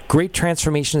lives. Great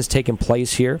transformation has taken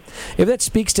place here. If that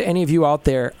speaks to any of you out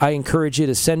there, I encourage you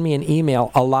to send me an email,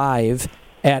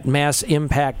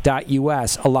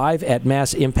 alive@massimpact.us,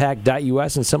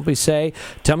 alive@massimpact.us, and simply say,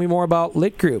 tell me more about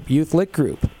Lit Group, Youth Lit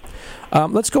Group.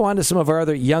 Let's go on to some of our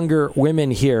other younger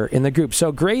women here in the group.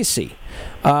 So, Gracie,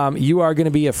 you are going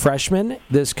to be a freshman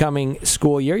this coming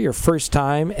school year, your first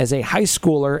time as a high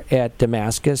schooler at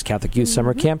Damascus Catholic Youth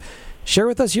Summer Camp. Share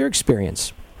with us your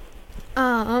experience.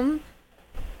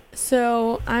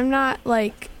 So I'm not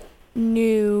like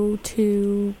new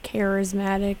to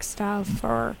charismatic stuff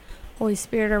or Holy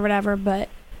Spirit or whatever, but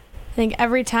I think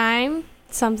every time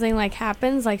something like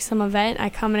happens, like some event, I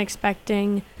come in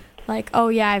expecting like, oh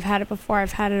yeah, I've had it before,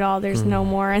 I've had it all, there's no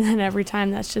more, and then every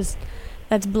time that's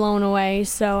blown away.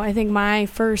 So I think my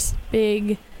first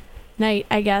big night,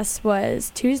 I guess,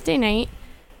 was Tuesday night,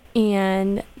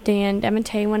 and Dan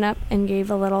Demente went up and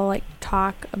gave a little like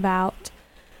talk about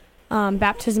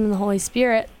baptism in the Holy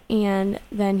Spirit, and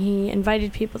then he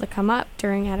invited people to come up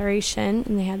during adoration,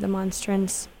 and they had the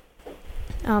monstrance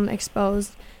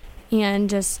exposed, and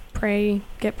just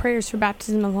get prayers for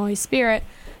baptism of the Holy Spirit.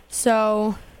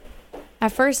 So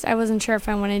at first I wasn't sure if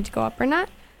I wanted to go up or not,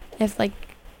 if like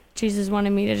Jesus wanted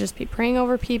me to just be praying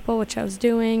over people, which I was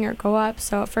doing, or go up.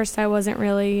 So at first I wasn't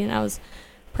really, and I was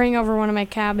praying over one of my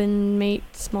cabin mate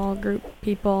small group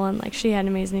people, and like she had an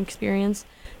amazing experience.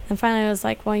 And finally I was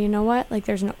like, well, you know what, like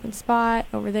there's an open spot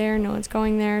over there, no one's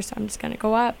going there, so I'm just gonna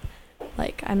go up.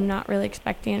 Like I'm not really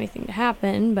expecting anything to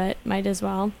happen, but might as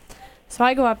well. So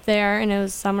I go up there, and it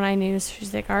was someone I knew. So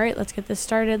she's like, all right, let's get this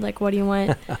started. Like, what do you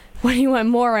want? What do you want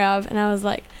more of? And I was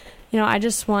like, I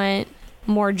just want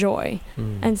more joy.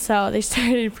 And so they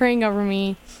started praying over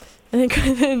me. I think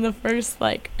within the first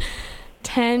like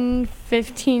 10,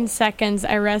 15 seconds,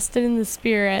 I rested in the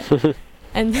Spirit.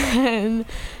 And then,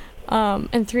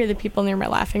 and 3 of the people near me are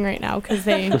laughing right now because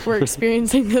they were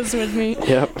experiencing this with me.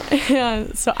 Yep.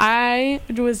 And so I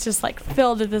was just like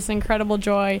filled with this incredible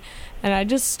joy. And I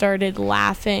just started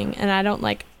laughing, and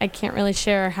I can't really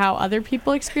share how other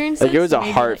people experience it. Like, it was a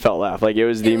heartfelt laugh. Like, it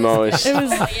was the most,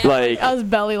 like, I was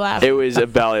belly laughing. It was a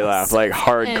belly laugh, like,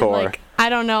 hardcore. And, like, I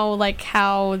don't know, like,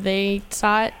 how they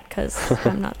saw it, because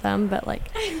I'm not them, but, like,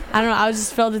 I don't know. I was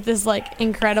just filled with this, like,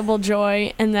 incredible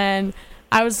joy, and then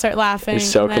I would start laughing. It was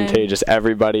so contagious.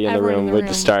 Everybody in the room would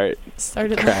just started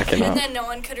cracking up. And then no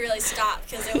one could really stop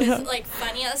because it was like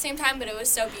funny at the same time, but it was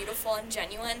so beautiful and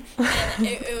genuine, and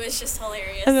it was just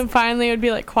hilarious. And then finally it would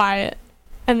be like quiet,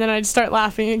 and then I'd start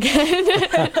laughing again.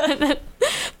 And then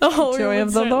the whole room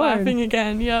would start laughing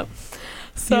again. Yep.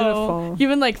 So Beautiful.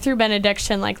 Even like through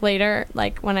benediction, like later,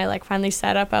 like when I like finally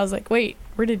sat up, I was like, wait,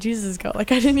 where did Jesus go?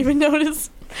 Like I didn't even notice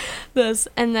this.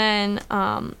 And then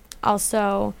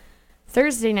also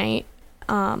Thursday night,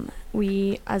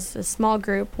 we as a small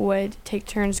group would take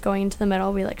turns going into the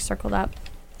middle. We like circled up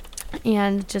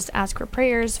and just ask for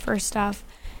prayers for stuff,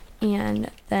 and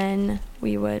then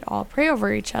we would all pray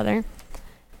over each other.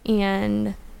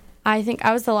 And I think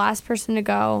I was the last person to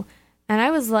go, and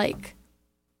I was like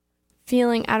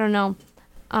feeling, I don't know,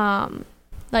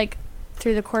 like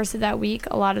through the course of that week,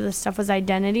 a lot of the stuff was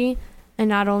identity. And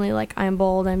not only like I'm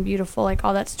bold, I'm beautiful, like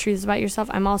all that's truths about yourself,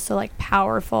 I'm also like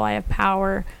powerful. I have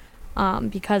power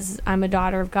because I'm a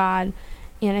daughter of God.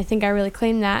 And I think I really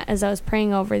claimed that as I was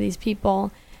praying over these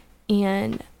people.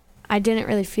 And I didn't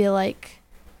really feel like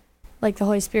the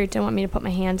Holy Spirit didn't want me to put my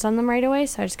hands on them right away.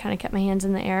 So I just kind of kept my hands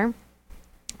in the air.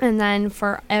 And then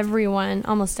for everyone,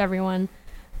 almost everyone,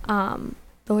 the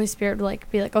Holy Spirit would like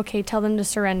be like, okay, tell them to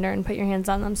surrender and put your hands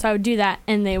on them. So I would do that,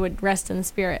 and they would rest in the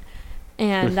Spirit.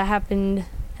 and that happened,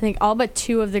 I think all but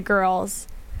 2 of the girls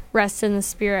rested in the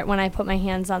Spirit when I put my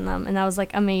hands on them, and that was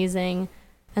like amazing.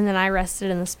 And then I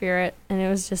rested in the Spirit, and it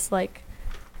was just like,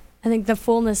 I think the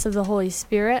fullness of the Holy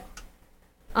Spirit.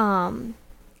 And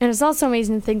it's also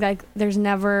amazing to think like you're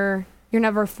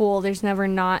never full, there's never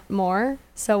not more.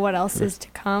 So what else is to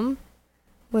come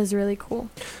was really cool.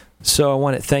 So I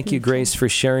want to thank you, Grace, for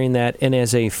sharing that. And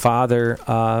as a father,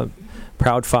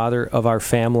 proud father of our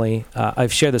family,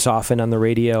 I've shared this often on the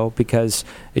radio because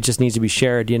it just needs to be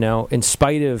shared, in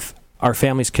spite of our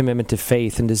family's commitment to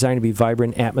faith and desire to be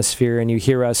vibrant atmosphere. And you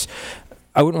hear us,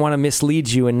 I wouldn't want to mislead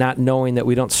you in not knowing that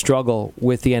we don't struggle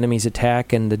with the enemy's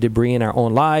attack and the debris in our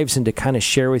own lives, and to kind of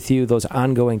share with you those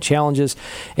ongoing challenges.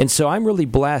 And so I'm really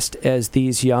blessed as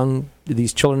these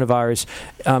children of ours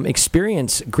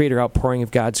experience greater outpouring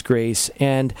of God's grace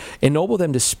and ennoble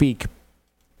them to speak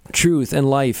truth and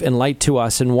life and light to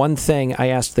us. And one thing I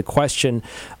asked the question,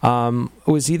 it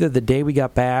was either the day we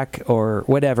got back or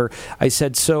whatever, I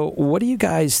said, so what do you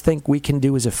guys think we can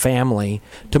do as a family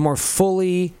to more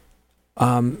fully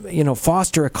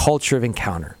foster a culture of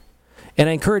encounter? And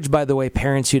I encourage, by the way,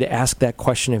 parents, you to ask that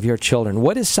question of your children.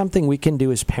 What is something we can do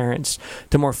as parents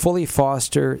to more fully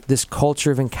foster this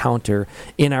culture of encounter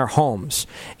in our homes?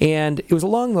 And it was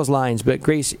along those lines, but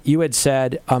Grace, you had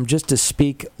said just to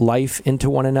speak life into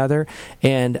one another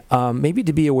and maybe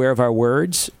to be aware of our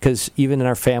words, because even in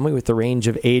our family with the range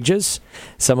of ages,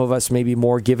 some of us may be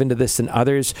more given to this than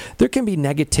others. There can be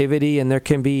negativity and there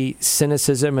can be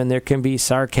cynicism and there can be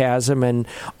sarcasm and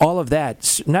all of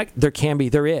that.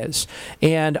 There is.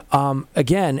 And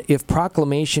again, if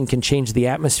proclamation can change the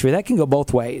atmosphere, that can go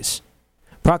both ways.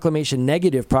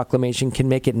 Negative proclamation can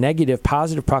make it negative.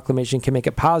 Positive proclamation can make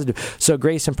it positive. So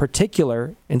Grace in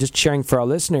particular, and just sharing for our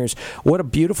listeners, what a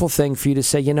beautiful thing for you to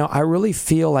say, I really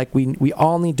feel like we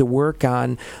all need to work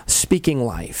on speaking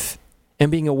life and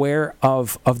being aware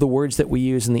of the words that we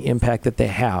use and the impact that they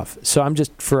have. So I'm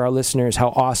just, for our listeners, how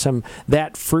awesome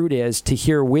that fruit is to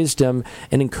hear wisdom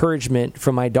and encouragement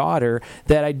from my daughter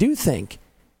that I do think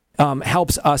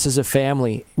helps us as a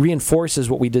family, reinforces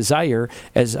what we desire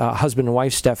as husband and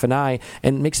wife, Steph and I,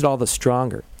 and makes it all the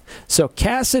stronger. So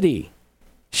Cassidy,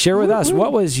 share with us,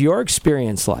 what was your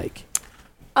experience like?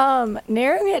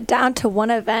 Narrowing it down to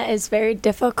one event is very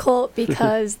difficult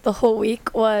because the whole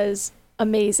week was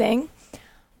amazing.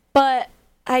 But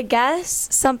I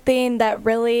guess something that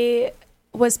really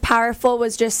was powerful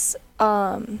was just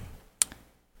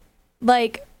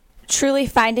truly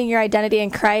finding your identity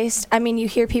in Christ. I mean, you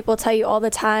hear people tell you all the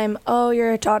time, oh,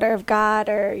 you're a daughter of God,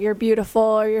 or you're beautiful,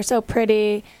 or you're so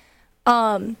pretty.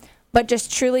 But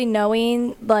just truly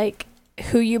knowing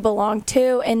who you belong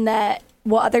to, and that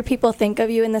what other people think of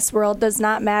you in this world does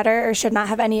not matter or should not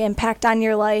have any impact on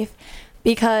your life,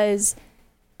 because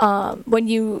when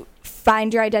you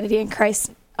find your identity in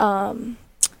Christ,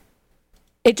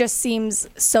 it just seems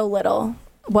so little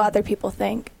what other people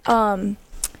think.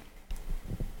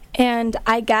 And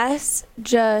I guess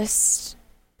just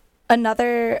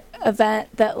another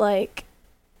event that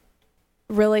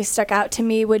really stuck out to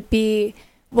me would be,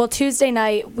 Tuesday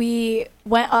night we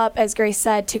went up, as Grace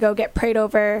said, to go get prayed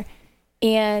over,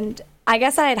 and I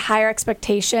guess I had higher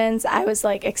expectations. I was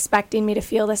expecting me to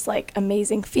feel this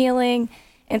amazing feeling.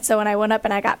 And so when I went up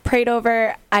and I got prayed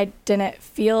over, I didn't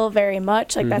feel very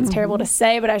much. That's terrible to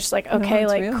say, but I was just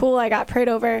okay, cool, I got prayed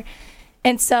over.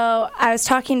 And so I was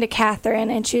talking to Catherine,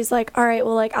 and she was like, all right,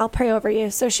 well, I'll pray over you.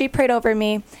 So she prayed over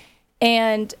me,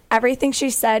 and everything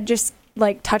she said just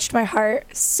touched my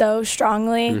heart so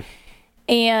strongly.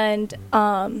 And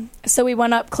so we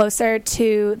went up closer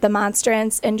to the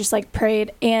monstrance and just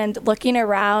prayed, and looking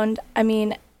around, I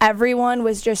mean, everyone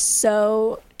was just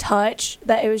so touched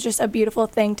that it was just a beautiful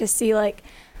thing to see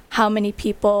how many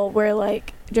people were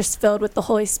just filled with the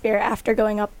Holy Spirit after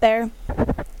going up there.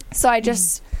 So I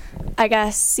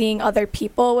guess seeing other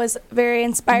people was very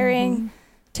inspiring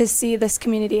to see this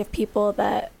community of people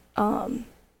that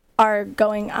are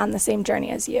going on the same journey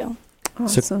as you.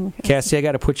 Awesome. So, Cassie, I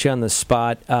got to put you on the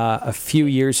spot. A few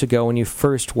years ago when you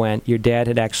first went, your dad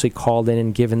had actually called in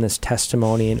and given this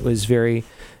testimony, and it was very,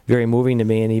 very moving to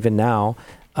me, and even now.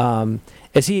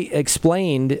 As he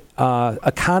explained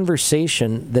a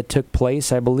conversation that took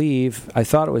place, I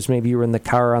thought it was maybe you were in the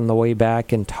car on the way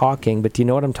back and talking, but do you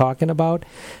know what I'm talking about?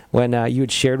 When you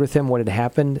had shared with him what had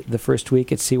happened the first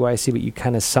week at CYC, but you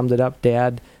kind of summed it up,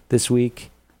 Dad, this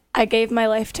week. I gave my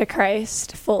life to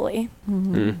Christ fully.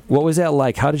 What was that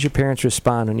like? How did your parents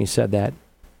respond when you said that?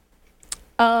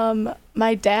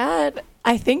 My dad,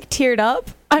 I think, teared up.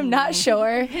 I'm not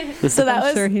sure. So that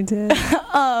was sure he did.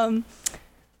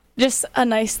 Just a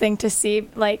nice thing to see,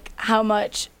 how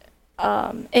much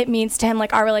it means to him.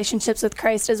 Like, our relationships with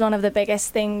Christ is one of the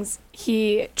biggest things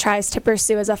he tries to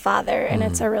pursue as a father, and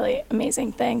it's a really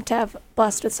amazing thing to have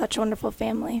blessed with such a wonderful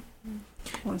family.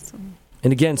 Awesome.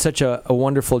 And again, such a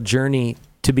wonderful journey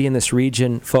to be in this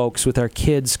region, folks, with our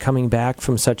kids coming back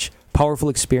from such powerful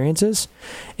experiences.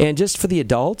 And just for the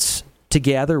adults to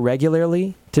gather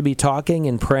regularly, to be talking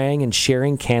and praying and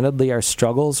sharing candidly our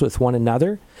struggles with one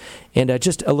another. And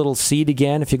just a little seed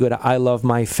again, if you go to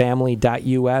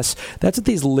ilovemyfamily.us, that's what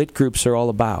these lit groups are all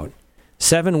about.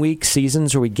 7-week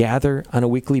seasons where we gather on a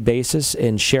weekly basis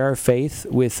and share our faith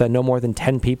with no more than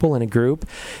 10 people in a group.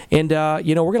 And, we're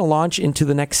going to launch into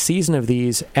the next season of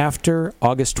these after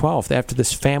August 12th, after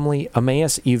this Family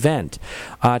Emmaus event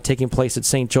taking place at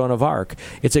St. Joan of Arc.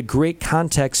 It's a great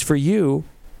context for you,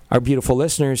 our beautiful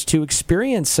listeners, to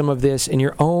experience some of this in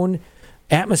your own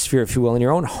atmosphere, if you will, in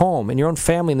your own home, in your own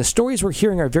family. And the stories we're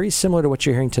hearing are very similar to what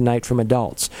you're hearing tonight from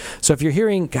adults. So if you're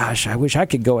hearing, gosh, I wish I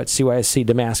could go at CYSC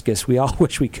Damascus, we all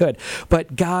wish we could.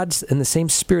 But God's and the same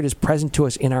Spirit is present to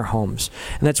us in our homes.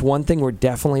 And that's one thing we're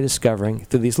definitely discovering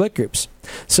through these lit groups.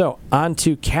 So on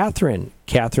to Catherine.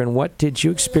 Catherine, what did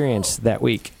you experience that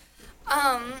week?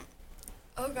 Oh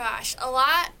gosh, a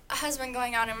lot has been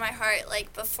going on in my heart,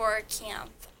 like before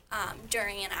camp,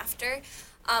 during and after.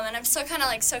 And I'm still kind of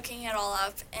like soaking it all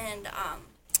up, and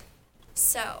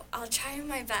so I'll try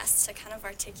my best to kind of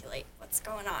articulate what's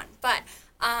going on. But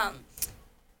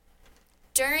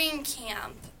during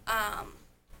camp,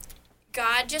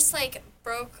 God just like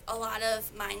broke a lot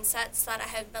of mindsets that I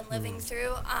had been living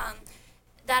through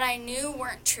that I knew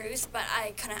weren't truth, but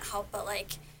I couldn't help but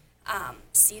like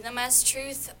see them as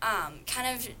truth.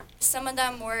 Kind of some of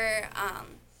them were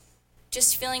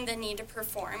just feeling the need to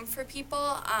perform for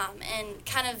people, and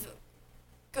kind of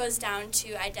goes down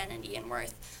to identity and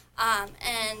worth.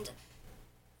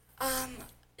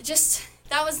 Just,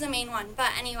 that was the main one. But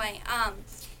anyway,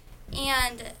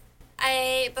 and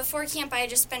before camp, I had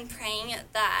just been praying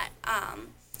that,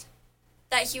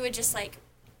 that he would just like,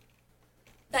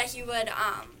 that he would,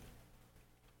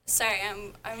 sorry,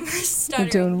 I'm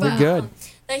stuttering. We're good.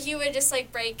 That he would just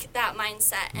like break that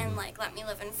mindset and like let me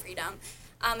live in freedom.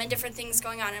 And different things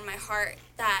going on in my heart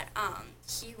that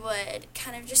he would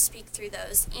kind of just speak through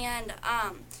those. And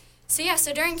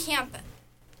so during camp,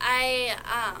 I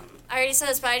already said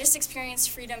this, but I just experienced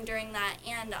freedom during that.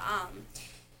 And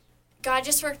God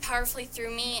just worked powerfully through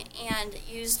me and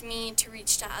used me to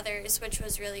reach to others, which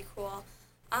was really cool.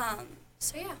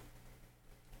 Awesome.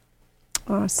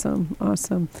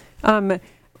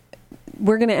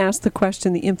 We're going to ask the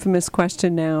question, the infamous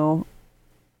question now.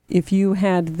 If you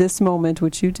had this moment,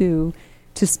 which you do,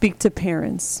 to speak to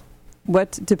parents,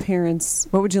 what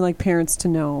would you like parents to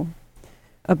know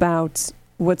about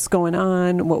what's going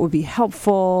on? What would be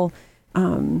helpful?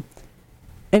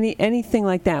 Anything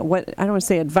like that? What, I don't want to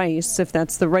say advice, if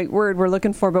that's the right word we're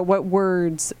looking for, but what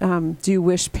words do you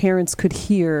wish parents could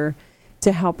hear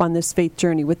to help on this faith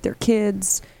journey with their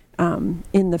kids,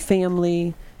 in the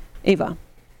family? Ava.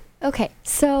 Okay,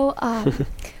 so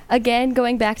again,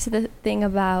 going back to the thing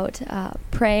about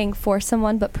praying for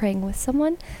someone, but praying with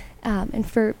someone. And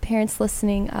for parents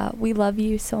listening, we love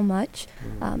you so much.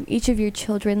 Each of your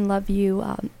children love you.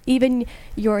 Even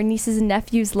your nieces and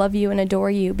nephews love you and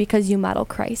adore you because you model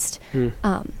Christ.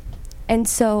 And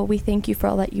so we thank you for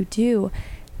all that you do.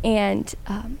 And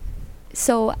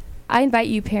so I invite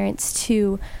you parents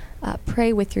to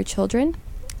pray with your children.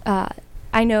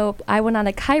 I know I went on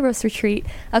a Kairos retreat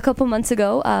a couple months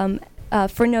ago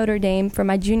for Notre Dame for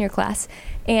my junior class.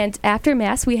 And after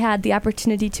Mass, we had the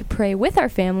opportunity to pray with our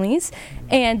families.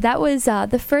 And that was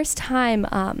the first time,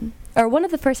 or one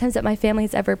of the first times that my family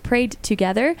has ever prayed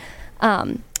together.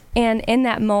 And in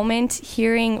that moment,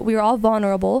 we were all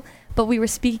vulnerable, but we were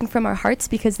speaking from our hearts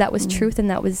because that was truth and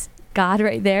that was God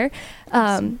right there.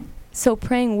 So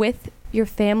praying with your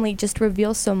family just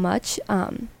reveals so much.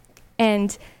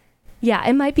 And yeah,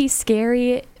 it might be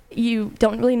scary. You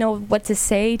don't really know what to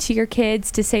say to your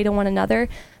kids, to say to one another.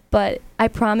 But I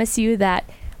promise you that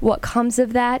what comes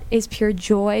of that is pure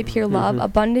joy, pure love,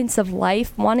 abundance of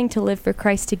life, wanting to live for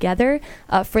Christ together,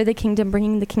 for the kingdom,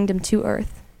 bringing the kingdom to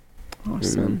earth.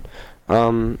 Awesome.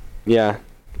 Yeah,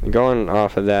 going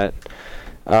off of that,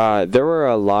 there were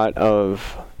a lot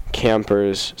of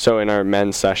campers. So in our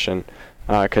men's session,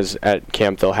 because at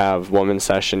camp they'll have women's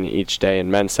session each day and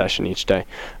men's session each day.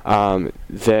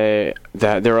 There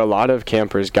were a lot of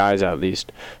campers, guys at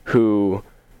least, who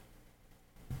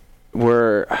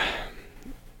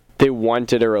they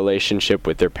wanted a relationship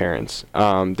with their parents.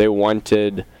 They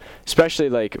wanted, especially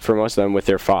like for most of them, with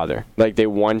their father. Like they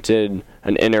wanted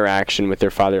an interaction with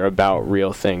their father about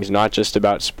real things, not just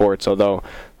about sports. Although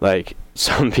like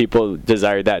some people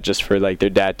desire that just for like their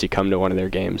dad to come to one of their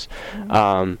games.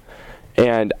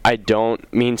 And I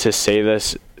don't mean to say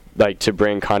this like to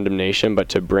bring condemnation, but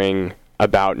to bring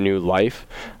about new life.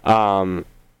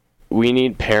 We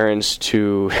need parents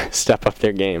to step up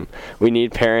their game. We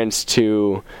need parents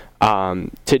to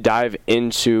dive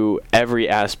into every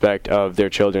aspect of their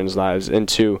children's lives,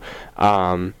 into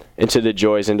the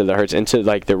joys, into the hurts, into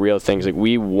like the real things. Like,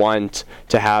 we want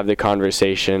to have the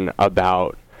conversation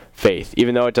about faith,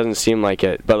 even though it doesn't seem like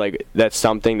it. But like, that's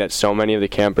something that so many of the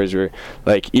campers were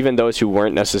like, even those who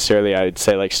weren't necessarily, I'd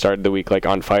say, like started the week like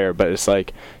on fire, but it's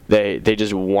like they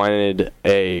just wanted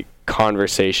a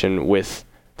conversation with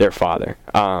their father,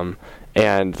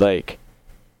 and like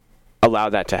allow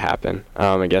that to happen.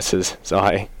 I guess is all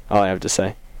I have to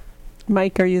say.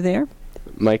 Mike, are you there?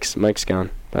 Mike's gone.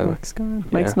 By the way. Mike's gone.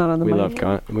 Mike's not on the mic.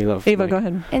 We love Ava, Mike. go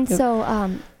ahead. And Yep. so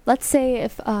let's say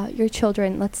if your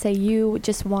children, let's say you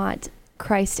just want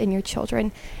Christ in your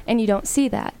children and you don't see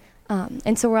that.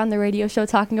 And so we're on the radio show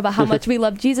talking about how much we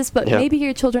love Jesus, but Yep. maybe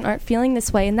your children aren't feeling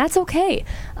this way, and that's okay.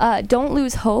 Don't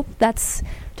lose hope. That's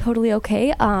totally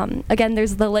okay. Again,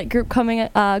 there's the Lit group going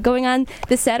on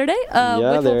this Saturday,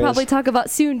 which we'll probably talk about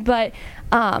soon. But,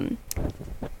 I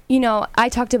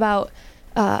talked about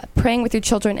praying with your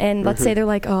children, and let's say they're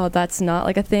like, oh, that's not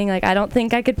like a thing. Like, I don't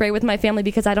think I could pray with my family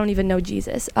because I don't even know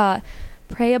Jesus.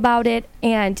 Pray about it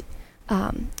and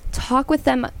talk with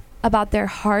them about their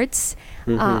hearts,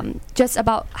 just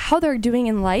about how they're doing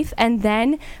in life, and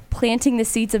then planting the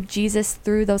seeds of Jesus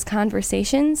through those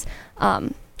conversations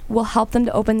will help them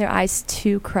to open their eyes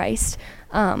to Christ.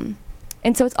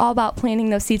 And so it's all about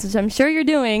planting those seeds, which I'm sure you're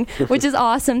doing, which is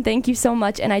awesome. Thank you so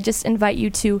much. And I just invite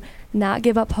you to not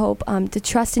give up hope, to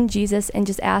trust in Jesus, and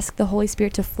just ask the Holy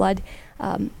Spirit to flood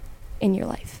in your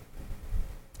life.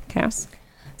 Cass?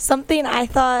 Something I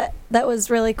thought that was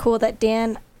really cool that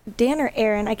Dan or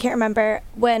Aaron, I can't remember,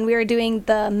 when we were doing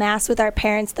the mass with our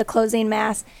parents, the closing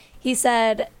mass, he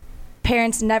said,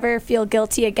 parents, never feel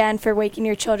guilty again for waking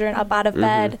your children up out of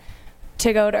bed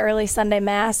to go to early Sunday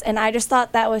mass. And I just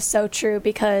thought that was so true,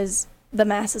 because the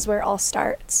mass is where it all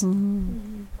starts.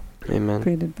 Amen.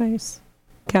 Great advice.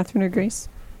 Catherine or Grace?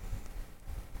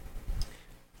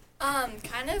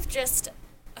 Kind of just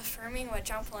affirming what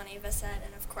John Paul and Ava said,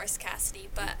 and of course Cassidy,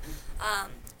 but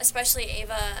especially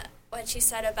Ava, what she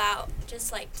said about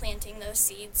just like planting those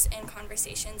seeds in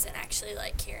conversations and actually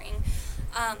like caring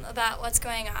about what's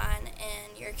going on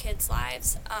in your kids'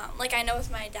 lives. Like, I know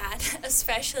with my dad,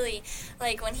 especially,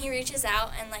 like when he reaches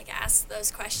out and like asks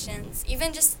those questions,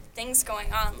 even just things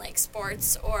going on like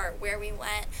sports or where we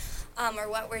went, or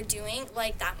what we're doing,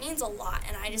 like that means a lot,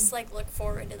 and I just like look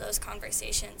forward to those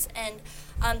conversations.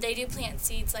 And they do plant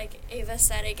seeds, like Ava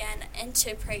said again,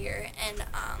 into prayer and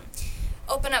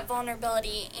open up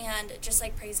vulnerability and just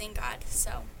like praising God.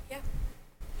 So yeah.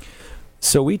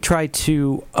 So we try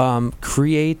to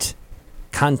create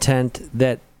content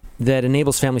that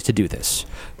enables families to do this,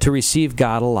 to receive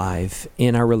God alive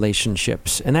in our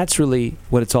relationships. And that's really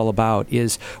what it's all about,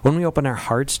 is when we open our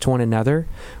hearts to one another,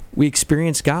 we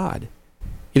experience God.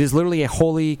 It is literally a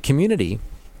holy community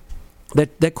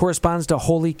that corresponds to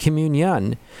Holy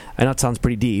Communion. I know it sounds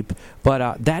pretty deep,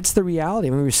 but that's the reality.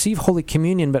 When we receive Holy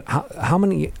Communion, but how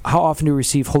often do we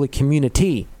receive Holy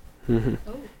Community?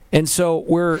 And so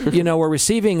we're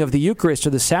receiving of the Eucharist or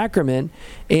the sacrament,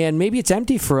 and maybe it's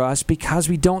empty for us because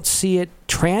we don't see it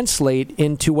translate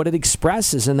into what it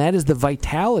expresses, and that is the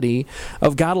vitality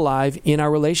of God alive in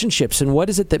our relationships. And what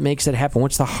is it that makes it happen?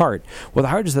 What's the heart? Well, the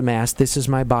heart is the Mass. This is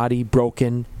my body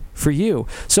broken for you.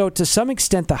 So to some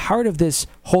extent, the heart of this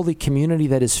holy community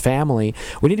that is family,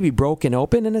 we need to be broken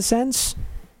open in a sense.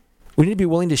 We need to be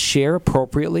willing to share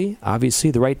appropriately,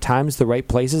 obviously, the right times, the right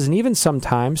places, and even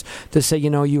sometimes to say,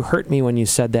 you hurt me when you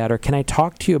said that, or can I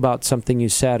talk to you about something you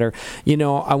said, or,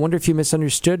 I wonder if you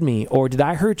misunderstood me, or did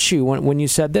I hurt you when you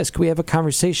said this? Can we have a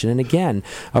conversation? And again,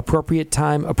 appropriate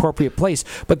time, appropriate place.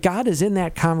 But God is in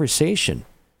that conversation.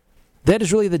 That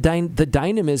is really the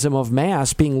dynamism of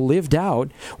Mass being lived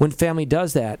out when family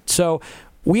does that. So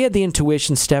we had the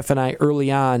intuition, Steph and I,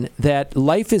 early on, that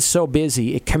life is so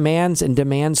busy, it commands and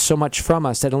demands so much from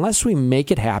us that unless we make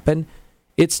it happen,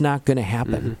 it's not going to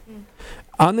happen.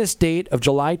 On this date of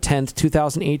July 10th,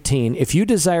 2018, if you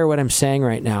desire what I'm saying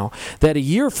right now, that a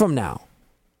year from now,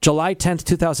 July 10th,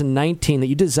 2019, that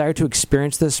you desire to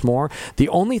experience this more, the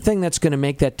only thing that's going to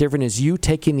make that different is you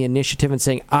taking the initiative and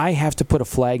saying, I have to put a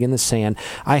flag in the sand.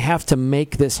 I have to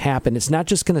make this happen. It's not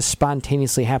just going to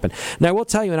spontaneously happen. Now, I will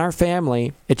tell you, in our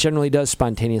family, it generally does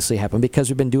spontaneously happen because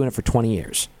we've been doing it for 20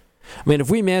 years. I mean, if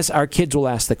we miss, our kids will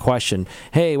ask the question,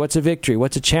 hey, what's a victory?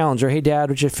 What's a challenge? Or, hey, Dad,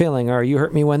 what you feeling? Or, you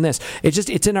hurt me when this.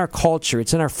 It's in our culture.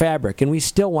 It's in our fabric. And we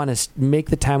still want to make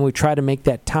the time. We try to make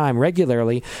that time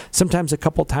regularly, sometimes a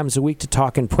couple times a week to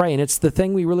talk and pray. And it's the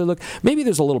thing we really look. Maybe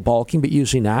there's a little balking, but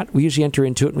usually not. We usually enter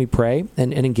into it and we pray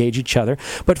and engage each other.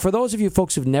 But for those of you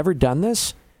folks who've never done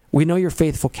this, we know you're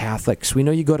faithful Catholics. We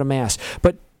know you go to Mass.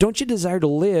 But don't you desire to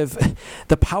live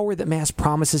the power that Mass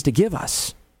promises to give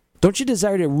us? Don't you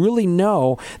desire to really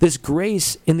know this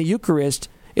grace in the Eucharist?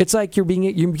 It's like you're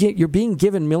being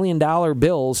given $1 million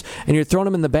bills and you're throwing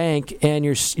them in the bank and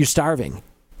you're starving.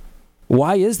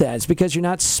 Why is that? It's because you're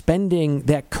not spending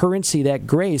that currency, that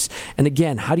grace. And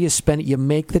again, how do you spend it? You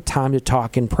make the time to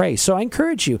talk and pray. So I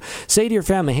encourage you, say to your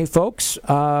family, hey folks,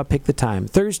 pick the time.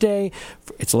 Thursday,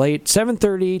 it's late,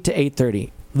 7:30 to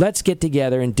 8:30. Let's get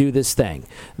together and do this thing.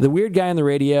 The weird guy on the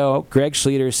radio, Greg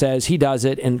Schleter, says he does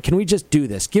it, and can we just do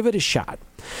this? Give it a shot.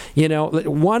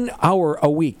 1 hour a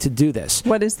week to do this.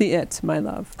 What is the it, my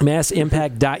love?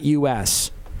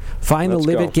 MassImpact.us. Find the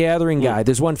Live It Gathering Guide.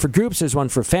 There's one for groups, there's one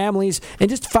for families, and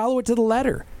just follow it to the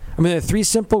letter. I mean, there are 3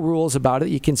 simple rules about it.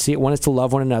 You can see it. One is to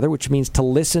love one another, which means to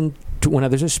listen to when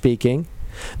others are speaking.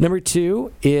 Number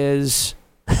 2 is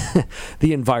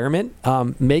the environment.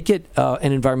 Make it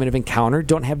an environment of encounter.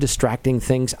 Don't have distracting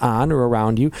things on or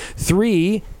around you.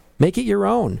 3, make it your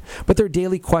own. But there are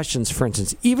daily questions, for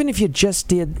instance. Even if you just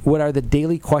did what are the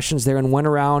daily questions there and went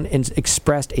around and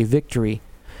expressed a victory,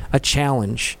 a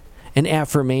challenge, an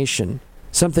affirmation,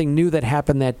 something new that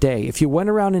happened that day. If you went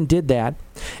around and did that,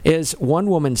 as one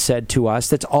woman said to us,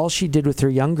 that's all she did with her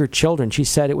younger children. She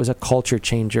said it was a culture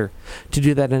changer to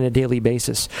do that on a daily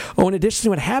basis. Oh, in addition,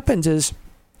 what happens is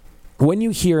when you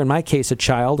hear, in my case, a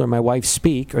child or my wife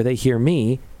speak, or they hear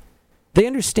me, they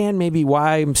understand maybe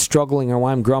why I'm struggling or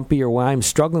why I'm grumpy or why I'm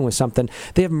struggling with something.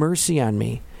 They have mercy on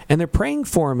me, and they're praying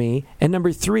for me. And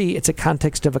number 3, it's a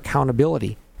context of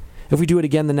accountability. If we do it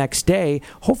again the next day,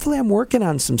 hopefully I'm working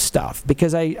on some stuff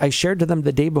because I shared to them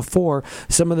the day before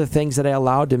some of the things that I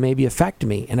allowed to maybe affect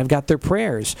me, and I've got their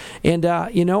prayers. And,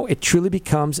 it truly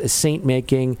becomes a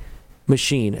saint-making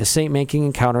machine, a saint-making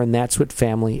encounter, and that's what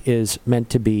family is meant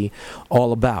to be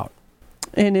all about.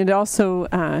 And it also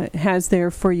has there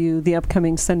for you the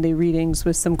upcoming Sunday readings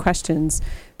with some questions.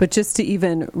 But just to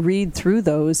even read through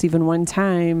those, even one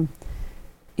time,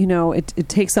 it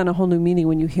takes on a whole new meaning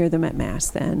when you hear them at Mass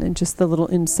then, and just the little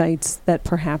insights that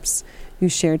perhaps you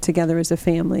shared together as a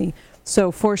family.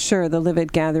 So for sure, the Live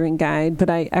It Gathering Guide. But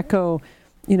I echo,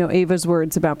 Ava's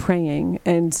words about praying.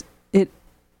 And it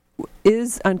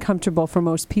is uncomfortable for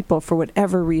most people for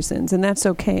whatever reasons, and that's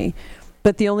okay.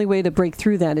 But the only way to break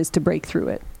through that is to break through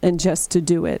it and just to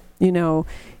do it.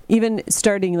 Even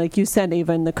starting, like you said,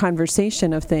 Ava, in the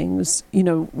conversation of things,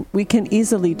 we can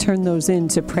easily turn those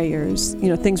into prayers.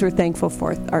 Things we're thankful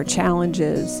for, our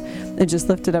challenges, and just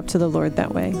lift it up to the Lord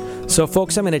that way. So,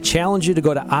 folks, I'm going to challenge you to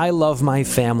go to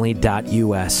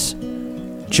ilovemyfamily.us.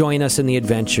 Join us in the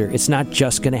adventure. It's not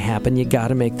just going to happen. You got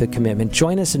to make the commitment.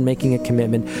 Join us in making a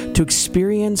commitment to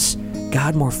experience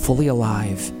God more fully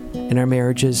alive in our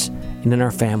marriages and in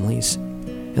our families.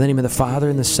 In the name of the Father,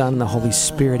 and the Son, and the Holy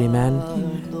Spirit,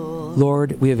 amen.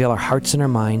 Lord, we avail our hearts and our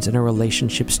minds and our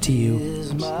relationships to you.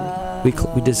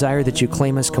 We desire that you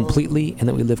claim us completely and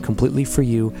that we live completely for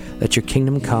you, that your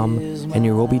kingdom come and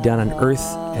your will be done on earth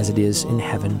as it is in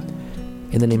heaven.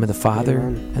 In the name of the Father,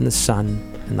 and the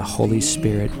Son, and the Holy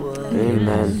Spirit,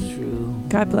 amen.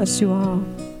 God bless you all.